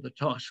 1/3 of the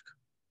tusk.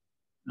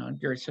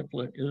 Gary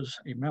Keeton is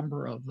a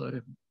member of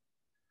the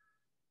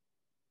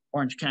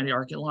Orange County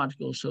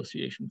Archaeological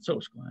Association, so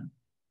is Glenn,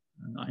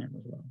 and I am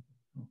as well.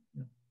 So,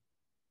 yeah.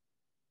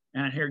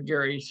 And here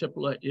Gary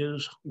Keeton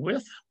is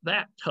with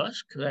that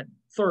tusk, that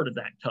 1/3 of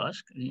that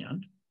tusk at the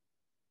end.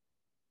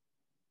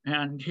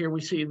 And here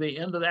we see the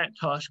end of that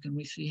tusk, and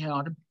we see how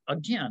it,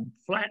 again,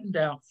 flattened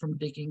out from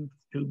digging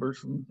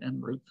tubers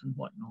and roots and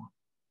whatnot.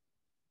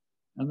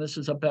 And this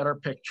is a better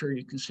picture.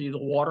 You can see the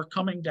water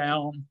coming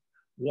down,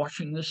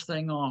 washing this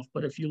thing off.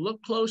 But if you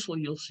look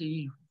closely, you'll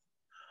see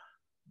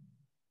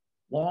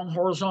long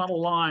horizontal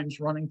lines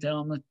running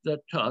down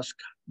the tusk.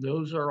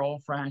 Those are all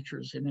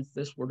fractures. And if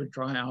this were to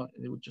dry out,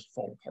 it would just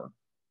fall apart.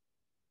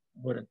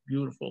 What it's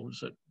beautiful is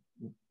that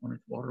when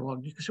it's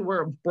waterlogged, you can see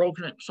where it's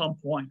broken at some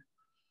point,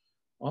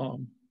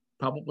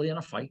 probably in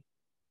a fight.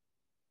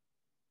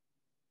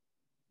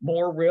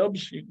 More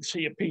ribs. You can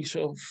see a piece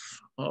of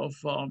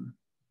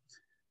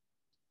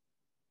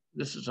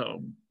this is a,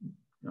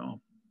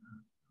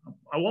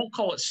 I won't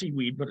call it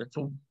seaweed, but it's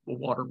a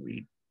water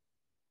weed.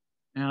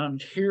 And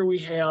here we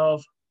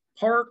have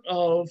part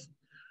of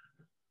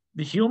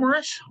the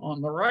humerus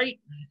on the right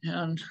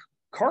and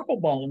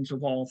carpal bones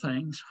of all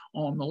things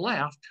on the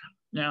left.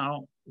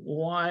 Now,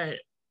 why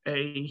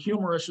a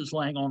humerus is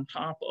laying on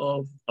top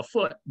of a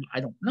foot,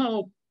 I don't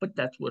know, but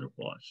that's what it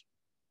was.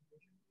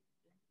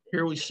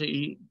 Here we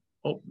see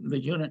the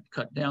unit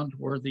cut down to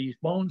where these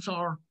bones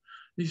are.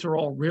 These are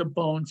all rib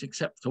bones,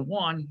 except for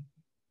one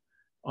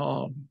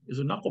is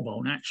a knuckle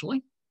bone,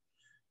 actually.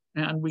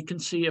 And we can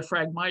see a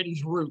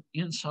Phragmites root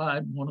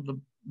inside one of the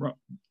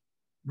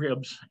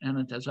ribs, and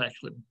it has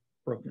actually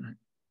broken it.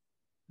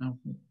 Now,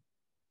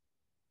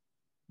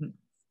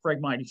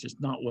 Phragmites is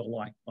not well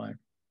liked by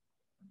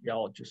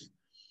geologists.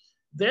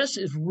 This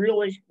is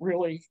really,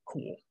 really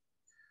cool.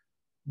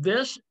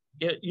 This,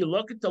 you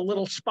look at the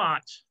little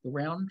spots, the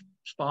round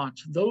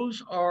spots,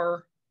 those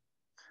are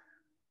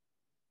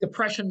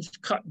depressions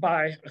cut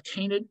by a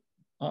canid,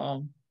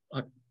 a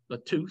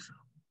tooth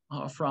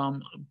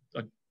from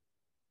a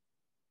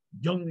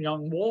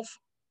young wolf,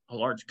 a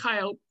large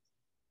coyote,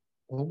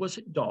 or was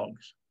it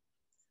dogs?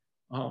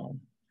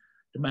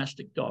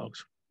 Domestic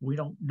dogs, we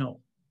don't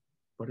know,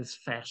 but it's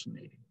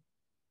fascinating.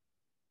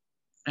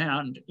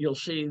 And you'll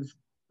see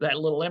that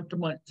little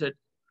implement that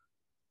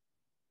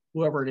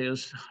whoever it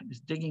is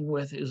digging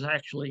with is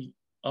actually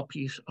a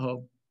piece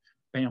of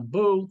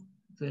bamboo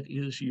that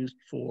is used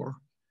for,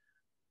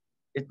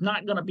 it's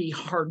not going to be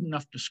hard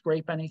enough to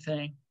scrape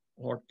anything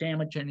or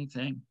damage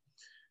anything.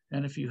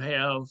 And if you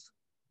have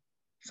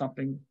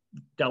something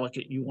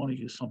delicate, you want to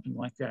use something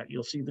like that.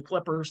 You'll see the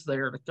clippers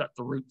there to cut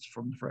the roots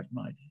from the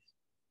Phragmites.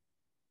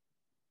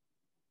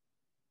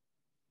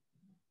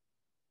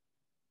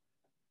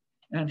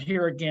 And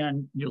here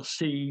again, you'll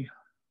see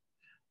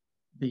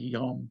the,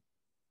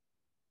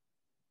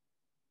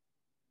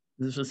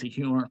 this is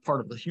the part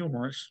of the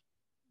humerus,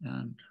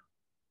 and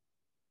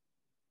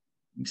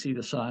You can see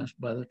the size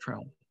by the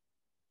trowel.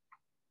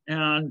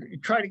 And you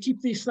try to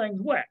keep these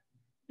things wet.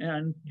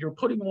 And you're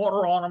putting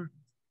water on them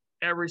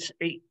every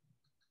 8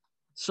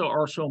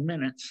 or so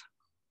minutes.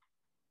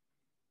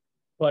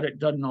 But it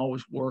doesn't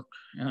always work.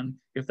 And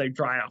if they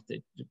dry out,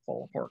 they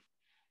fall apart.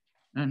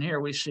 And here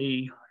we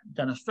see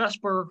Dennis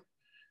Vesper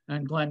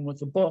and Glenn with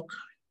the book,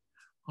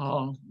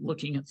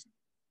 looking at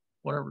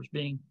whatever's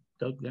being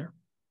dug there.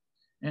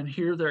 And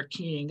here they're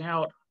keying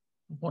out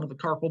one of the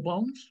carpal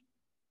bones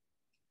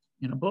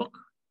in a book.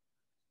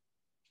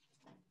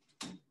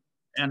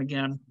 And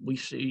again, we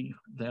see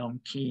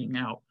them keying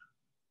out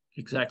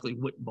exactly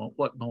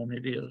what bone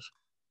it is.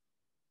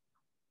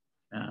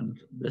 And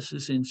this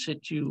is in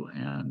situ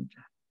and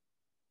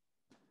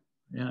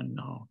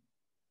the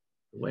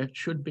way it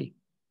should be.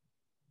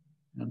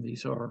 And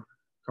these are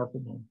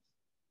carpal bones.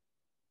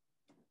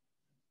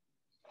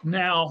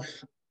 Now,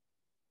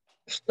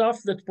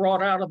 stuff that's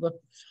brought out of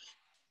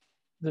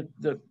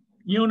the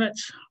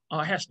units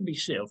has to be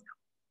sieved.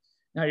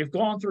 Now, you've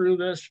gone through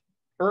this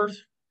earth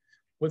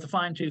with a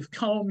fine-tooth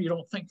comb. You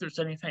don't think there's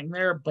anything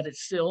there, but it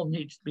still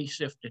needs to be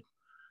sifted.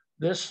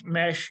 This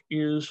mesh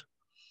is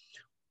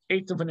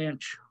 1/8 of an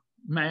inch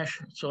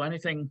mesh, so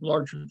anything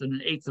larger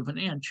than 1/8 of an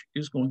inch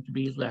is going to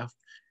be left.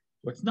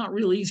 So it's not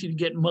real easy to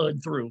get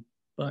mud through,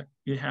 but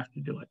you have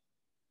to do it.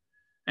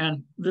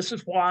 And this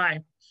is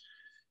why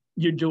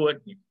you do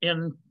it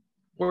in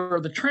where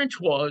the trench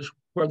was,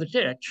 where the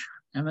ditch,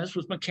 and this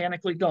was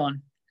mechanically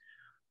done.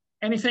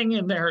 Anything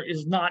in there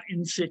is not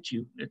in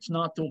situ. It's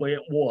not the way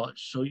it was.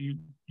 So you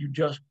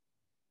just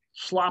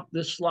slop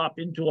this slop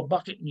into a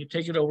bucket and you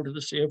take it over to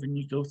the sieve and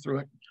you go through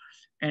it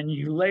and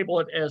you label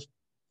it as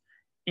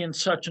in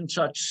such and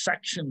such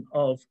section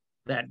of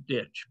that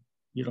ditch.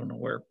 You don't know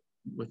where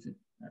with it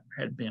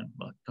had been,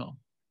 but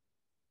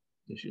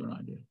gives you an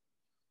idea.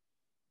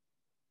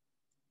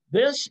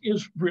 This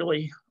is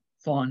really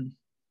fun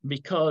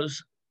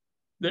because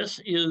this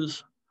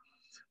is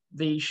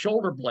the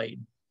shoulder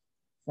blade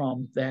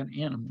from that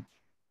animal.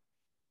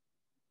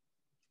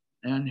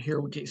 And here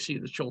we can see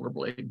the shoulder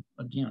blade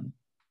again.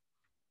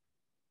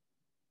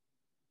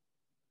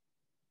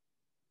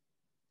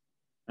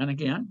 And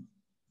again,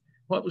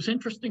 what was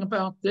interesting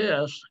about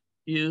this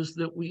is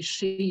that we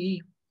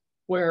see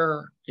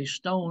where a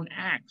stone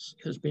axe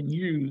has been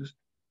used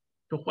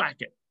to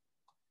whack it.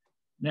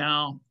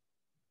 Now,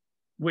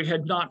 we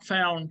had not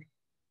found,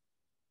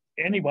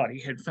 anybody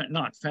had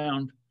not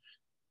found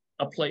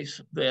a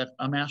place that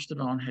a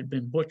mastodon had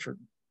been butchered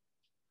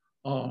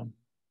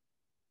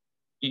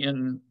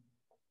in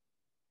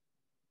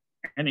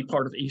any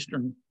part of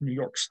eastern New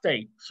York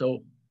State.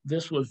 So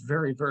this was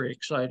very, very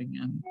exciting.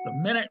 And the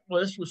minute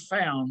this was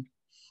found,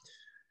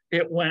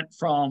 it went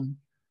from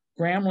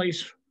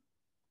Gramley's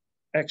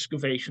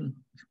excavation,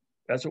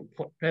 as a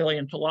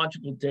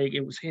paleontological dig,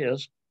 it was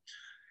his.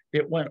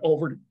 It went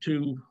over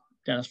to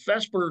Dennis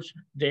Vesper's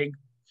dig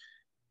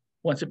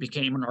once it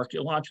became an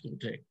archaeological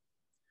dig,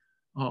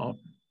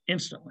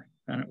 instantly.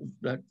 And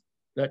that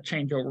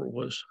changeover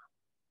was,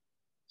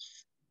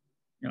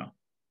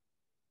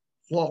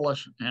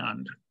 flawless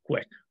and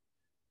quick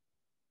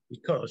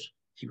because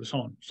he was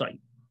on site.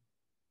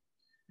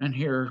 And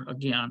here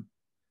again,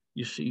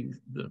 you see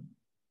the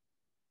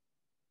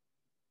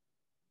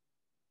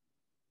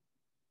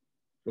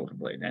shoulder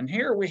blade. And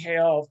here we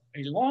have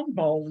a long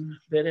bone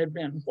that had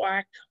been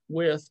whacked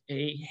with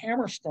a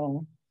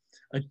hammerstone.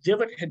 A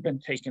divot had been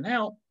taken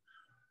out.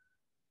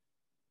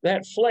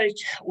 That flake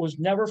was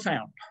never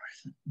found.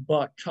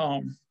 But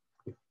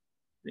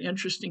the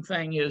interesting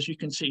thing is you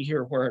can see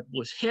here where it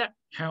was hit,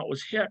 how it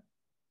was hit,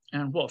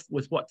 and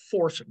with what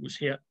force it was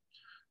hit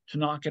to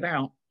knock it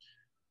out.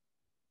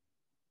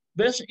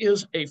 This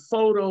is a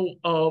photo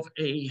of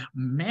a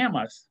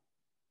mammoth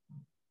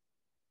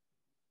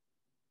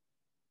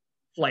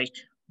flake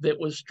that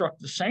was struck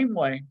the same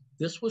way.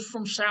 This was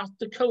from South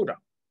Dakota.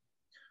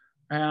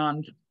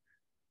 And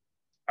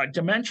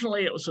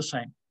dimensionally, it was the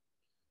same.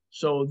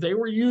 So they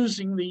were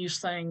using these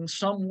things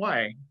some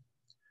way.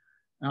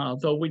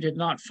 Though we did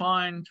not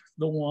find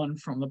the one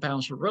from the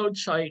Bowser Road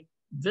site,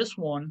 this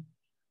one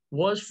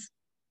was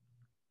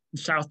in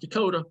South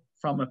Dakota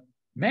from a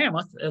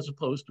mammoth as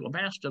opposed to a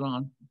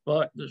mastodon,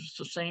 but it's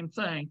the same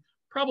thing,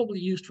 probably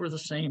used for the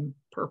same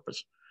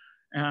purpose.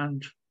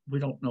 And we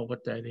don't know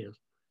what that is.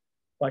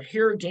 But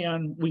here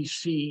again, we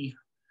see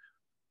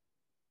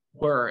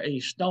where a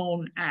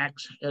stone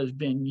axe has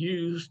been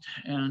used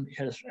and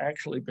has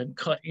actually been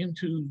cut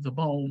into the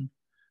bone.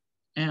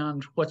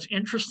 And what's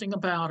interesting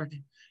about it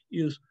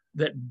is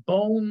that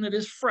bone that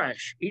is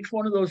fresh, each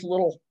one of those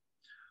little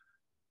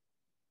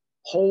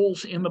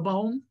holes in the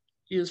bone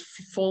is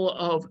full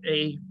of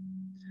a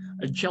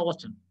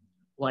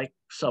gelatin-like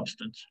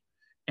substance.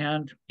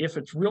 And if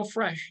it's real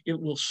fresh, it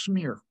will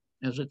smear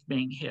as it's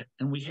being hit.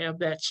 And we have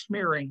that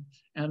smearing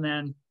and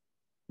then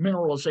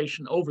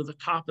mineralization over the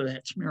top of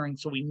that smearing.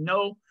 So we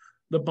know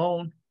the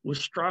bone was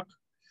struck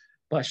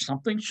by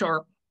something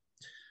sharp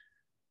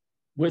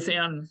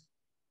within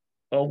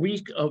a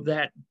week of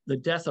the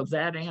death of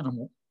that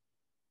animal.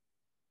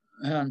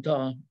 And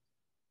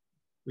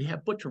we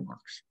have butcher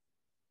marks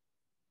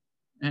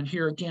And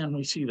here again,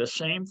 we see the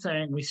same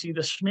thing. We see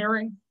the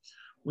smearing,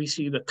 we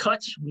see the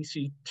cuts, we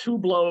see two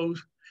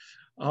blows,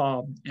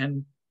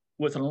 and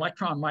with an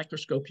electron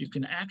microscope, you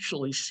can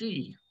actually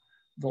see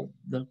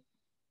the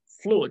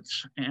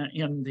fluids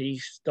in the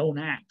stone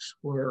axe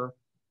where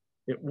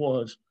it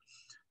was,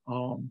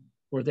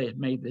 where they had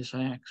made this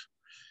axe.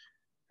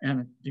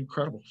 And it's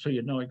incredible. So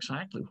you know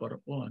exactly what it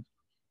was.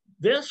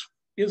 This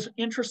is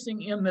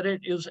interesting in that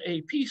it is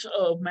a piece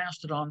of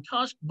mastodon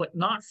tusk, but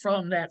not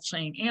from that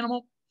same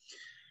animal.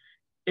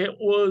 It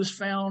was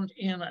found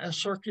in a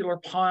circular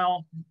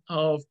pile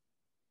of,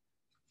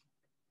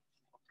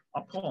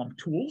 I'll call them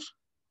tools.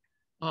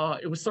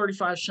 It was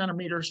 35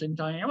 centimeters in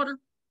diameter.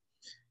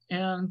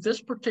 And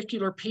this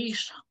particular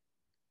piece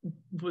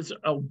was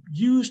a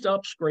used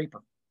up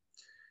scraper.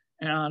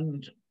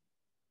 And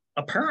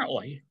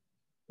apparently,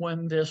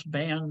 when this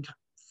band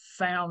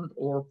found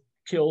or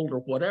killed or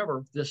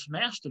whatever this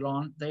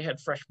mastodon, they had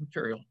fresh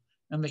material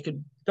and they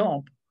could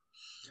dump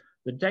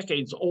the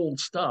decades old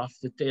stuff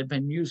that they had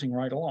been using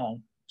right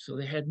along. So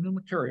they had new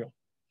material.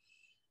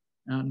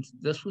 And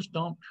this was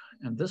dumped,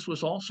 and this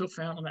was also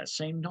found on that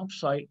same dump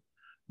site.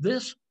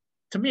 This,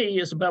 to me,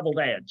 is a beveled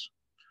adze.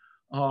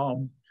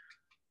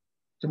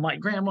 To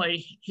Mike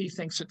Gramley, he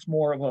thinks it's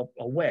more of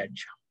a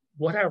wedge.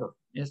 Whatever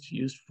it's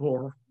used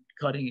for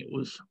cutting,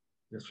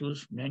 this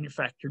was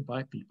manufactured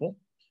by people,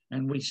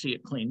 and we see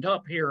it cleaned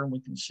up here, and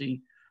we can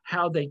see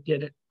how they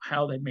did it,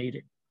 how they made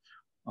it,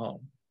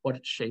 what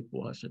its shape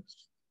was.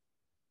 It's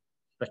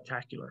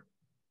spectacular.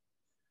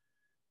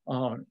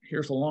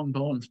 Here's the long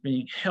bones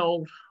being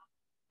held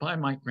by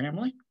Mike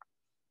Gramley.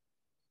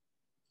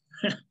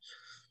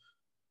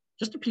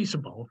 Just a piece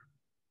of bone,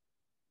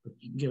 but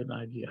you can get an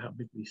idea how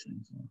big these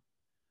things are.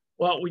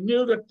 Well, we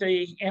knew that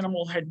the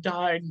animal had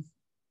died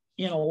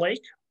in a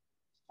lake.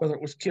 Whether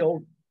it was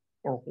killed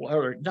or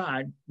whether it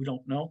died, we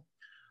don't know.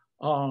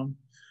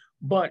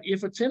 But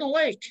if it's in a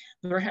lake,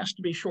 there has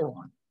to be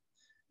shoreline.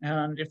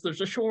 And if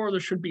there's a shore, there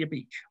should be a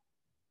beach.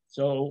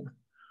 So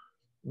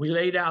we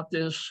laid out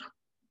this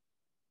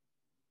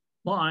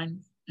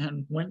line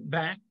and went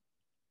back,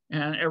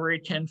 and every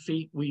 10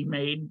 feet we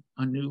made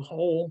a new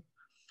hole,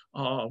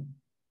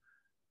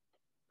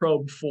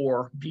 probed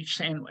for beach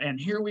sand, and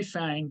here we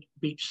found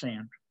beach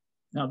sand.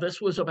 Now this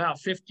was about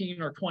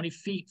 15 or 20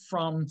 feet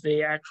from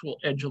the actual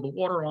edge of the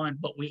water line,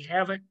 but we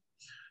have it,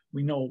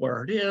 we know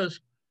where it is.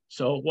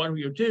 So what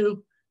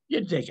do?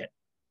 You dig it.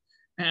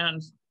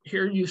 And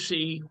here you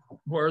see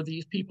where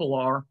these people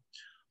are,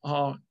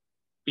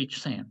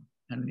 beach sand.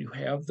 And you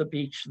have the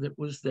beach that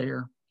was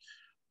there.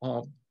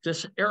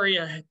 This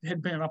area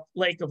had been a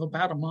lake of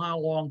about a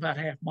mile long, about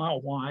half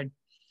mile wide,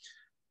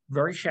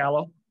 very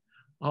shallow.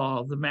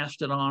 The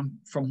mastodon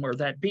from where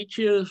that beach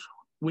is,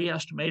 we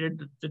estimated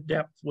that the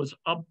depth was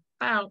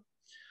about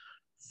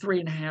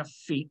 3.5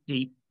 feet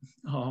deep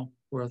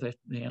where the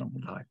animal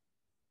died.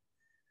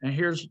 And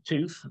here's a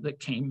tooth that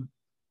came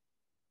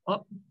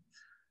up.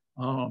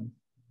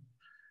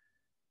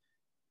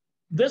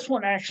 This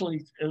one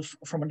actually is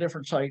from a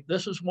different site.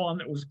 This is one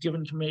that was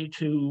given to me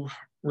to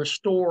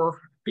restore.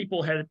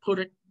 People had put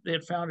it, they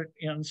had found it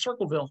in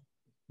Circleville,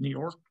 New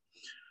York,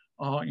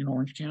 in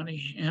Orange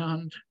County,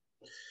 and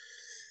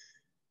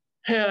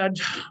had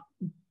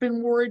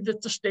been worried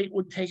that the state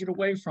would take it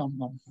away from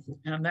them.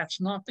 And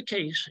that's not the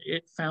case.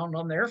 It found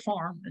on their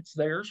farm, it's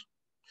theirs.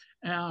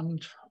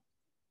 And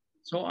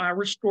so I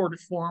restored it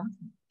for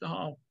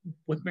them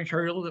with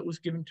material that was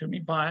given to me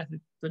by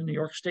the New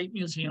York State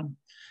Museum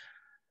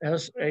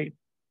as a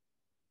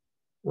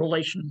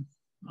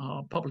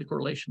public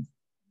relation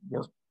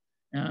work.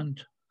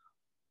 And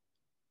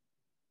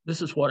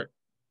this is what it,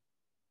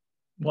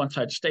 once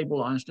I'd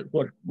stabilized it,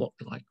 what it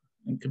looked like,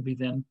 and could be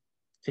then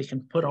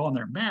taken, put on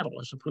their mantle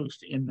as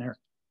opposed to in their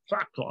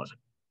sock closet.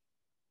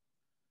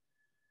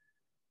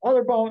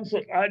 Other bones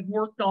that I'd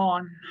worked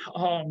on,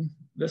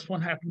 this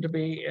one happened to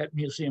be at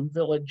Museum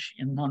Village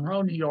in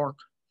Monroe, New York,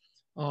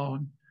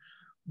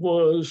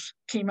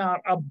 came out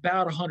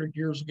about 100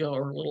 years ago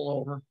or a little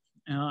over,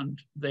 and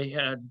they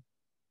had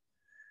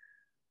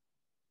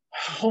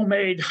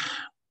homemade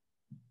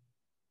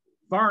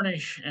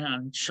varnish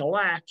and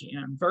shellac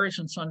and various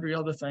and sundry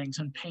other things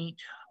and paint.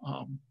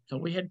 So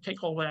we had to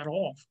take all that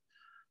off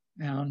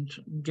and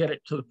get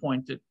it to the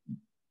point that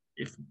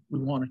if we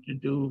wanted to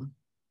do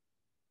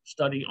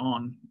study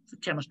on the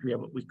chemistry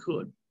of it, we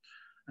could.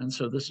 And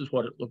so this is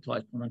what it looked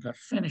like when I got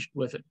finished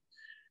with it.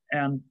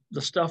 And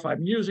the stuff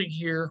I'm using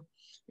here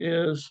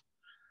is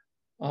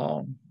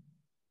a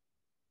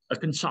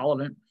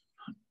consolidant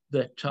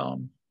that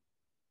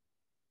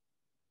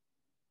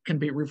can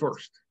be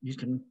reversed. You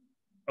can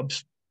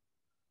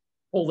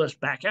pull this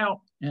back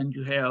out and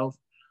you have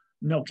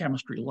no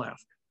chemistry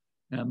left,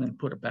 and then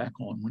put it back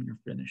on when you're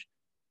finished.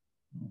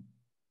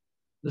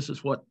 This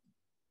is what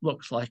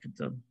looks like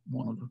at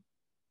one of the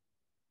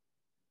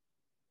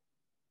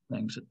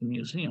things at the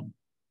museum.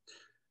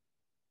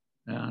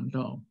 And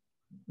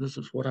this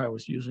is what I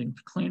was using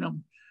to clean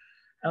them.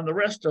 And the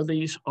rest of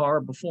these are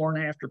before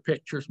and after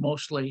pictures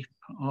mostly.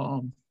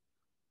 And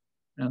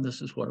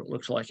this is what it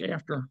looks like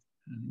after,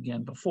 and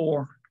again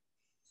before.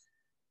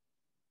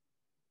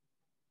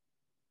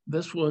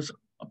 This was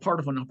a part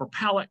of an upper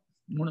pallet.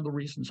 One of the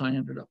reasons I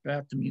ended up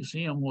at the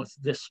museum was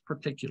this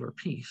particular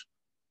piece.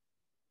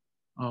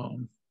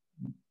 We're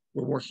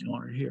working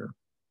on it here.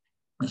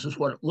 This is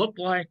what it looked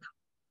like,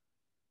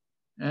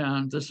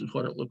 and this is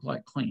what it looked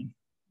like clean.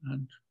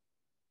 And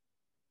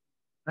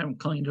I haven't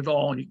cleaned it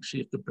all. You can see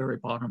at the very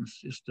bottom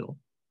is still.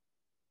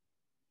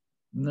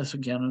 And this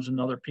again is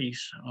another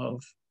piece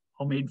of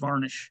homemade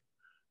varnish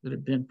that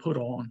had been put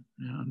on,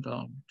 and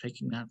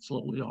taking that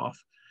slowly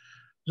off,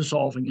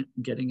 dissolving it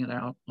and getting it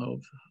out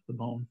of the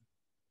bone.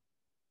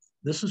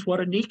 This is what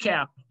a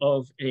kneecap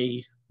of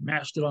a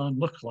mastodon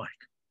looks like.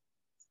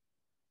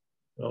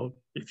 So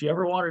if you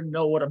ever wanted to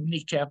know what a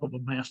kneecap of a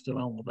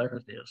mastodon, well, there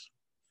it is.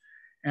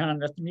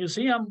 And at the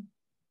museum,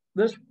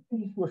 this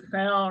piece was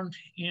found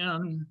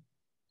in,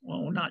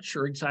 well, we're not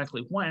sure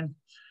exactly when,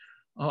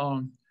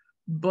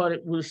 but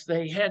it was,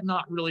 they had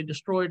not really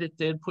destroyed it.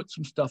 They had put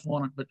some stuff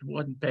on it, but it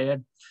wasn't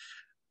bad.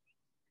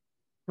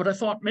 But I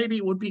thought maybe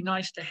it would be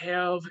nice to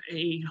have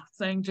a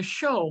thing to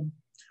show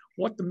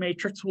what the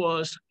matrix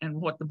was and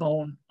what the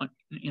bone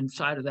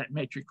inside of that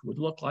matrix would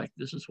look like.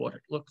 This is what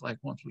it looked like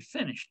once we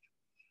finished.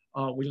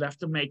 We left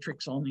the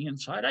matrix on the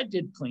inside. I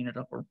did clean it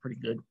up pretty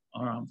good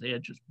around the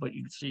edges, but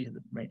you can see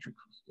the matrix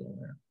was still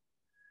there.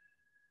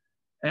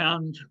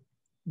 And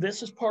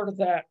this is part of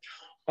that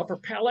upper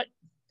palate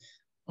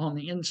on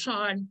the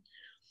inside.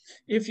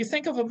 If you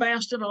think of a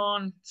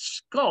mastodon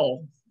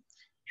skull,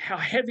 how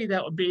heavy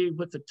that would be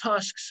with the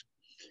tusks,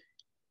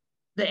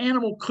 the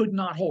animal could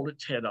not hold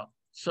its head up.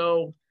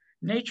 So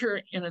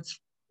nature in its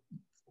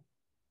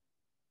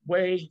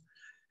way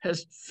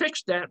has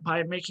fixed that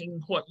by making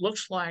what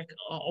looks like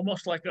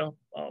almost like a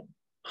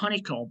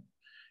honeycomb.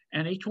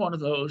 And each one of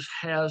those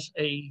has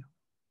a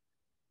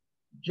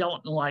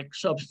gelatin-like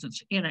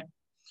substance in it,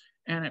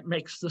 and it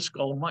makes the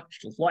skull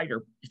much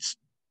lighter. It's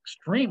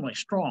extremely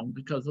strong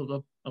because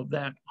of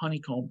that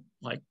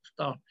honeycomb-like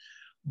stuff.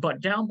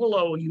 But down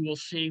below, you will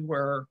see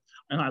where,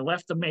 and I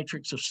left the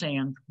matrix of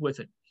sand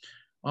with it,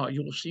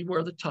 you will see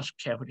where the tusk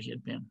cavity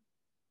had been.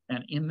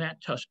 And in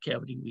that tusk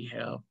cavity, we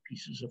have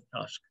pieces of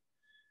tusk.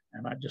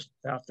 And I just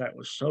thought that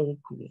was so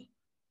cool.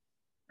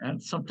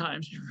 And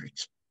sometimes, you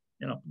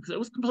know, because it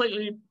was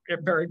completely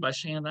buried by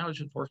sand, I was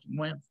just working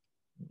with.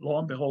 Lo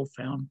and behold,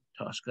 found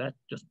tusk. That's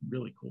just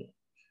really cool.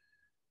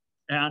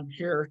 And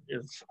here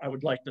is, I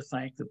would like to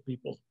thank the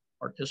people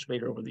who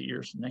participated over the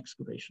years in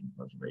excavation and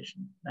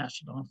preservation of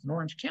mastodons in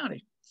Orange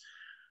County.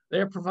 They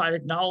have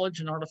provided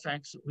knowledge and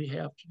artifacts that we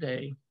have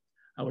today.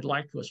 I would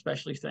like to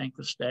especially thank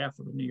the staff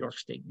of the New York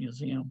State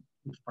Museum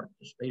who's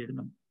participated in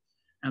them,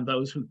 and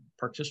those who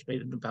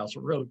participated in the Bowser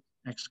Road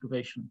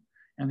excavation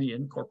and the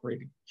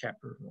incorporated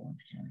chapter of Orange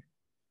County,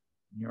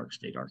 New York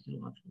State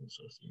Archaeological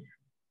Association.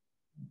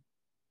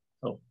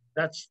 So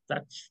that's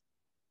that.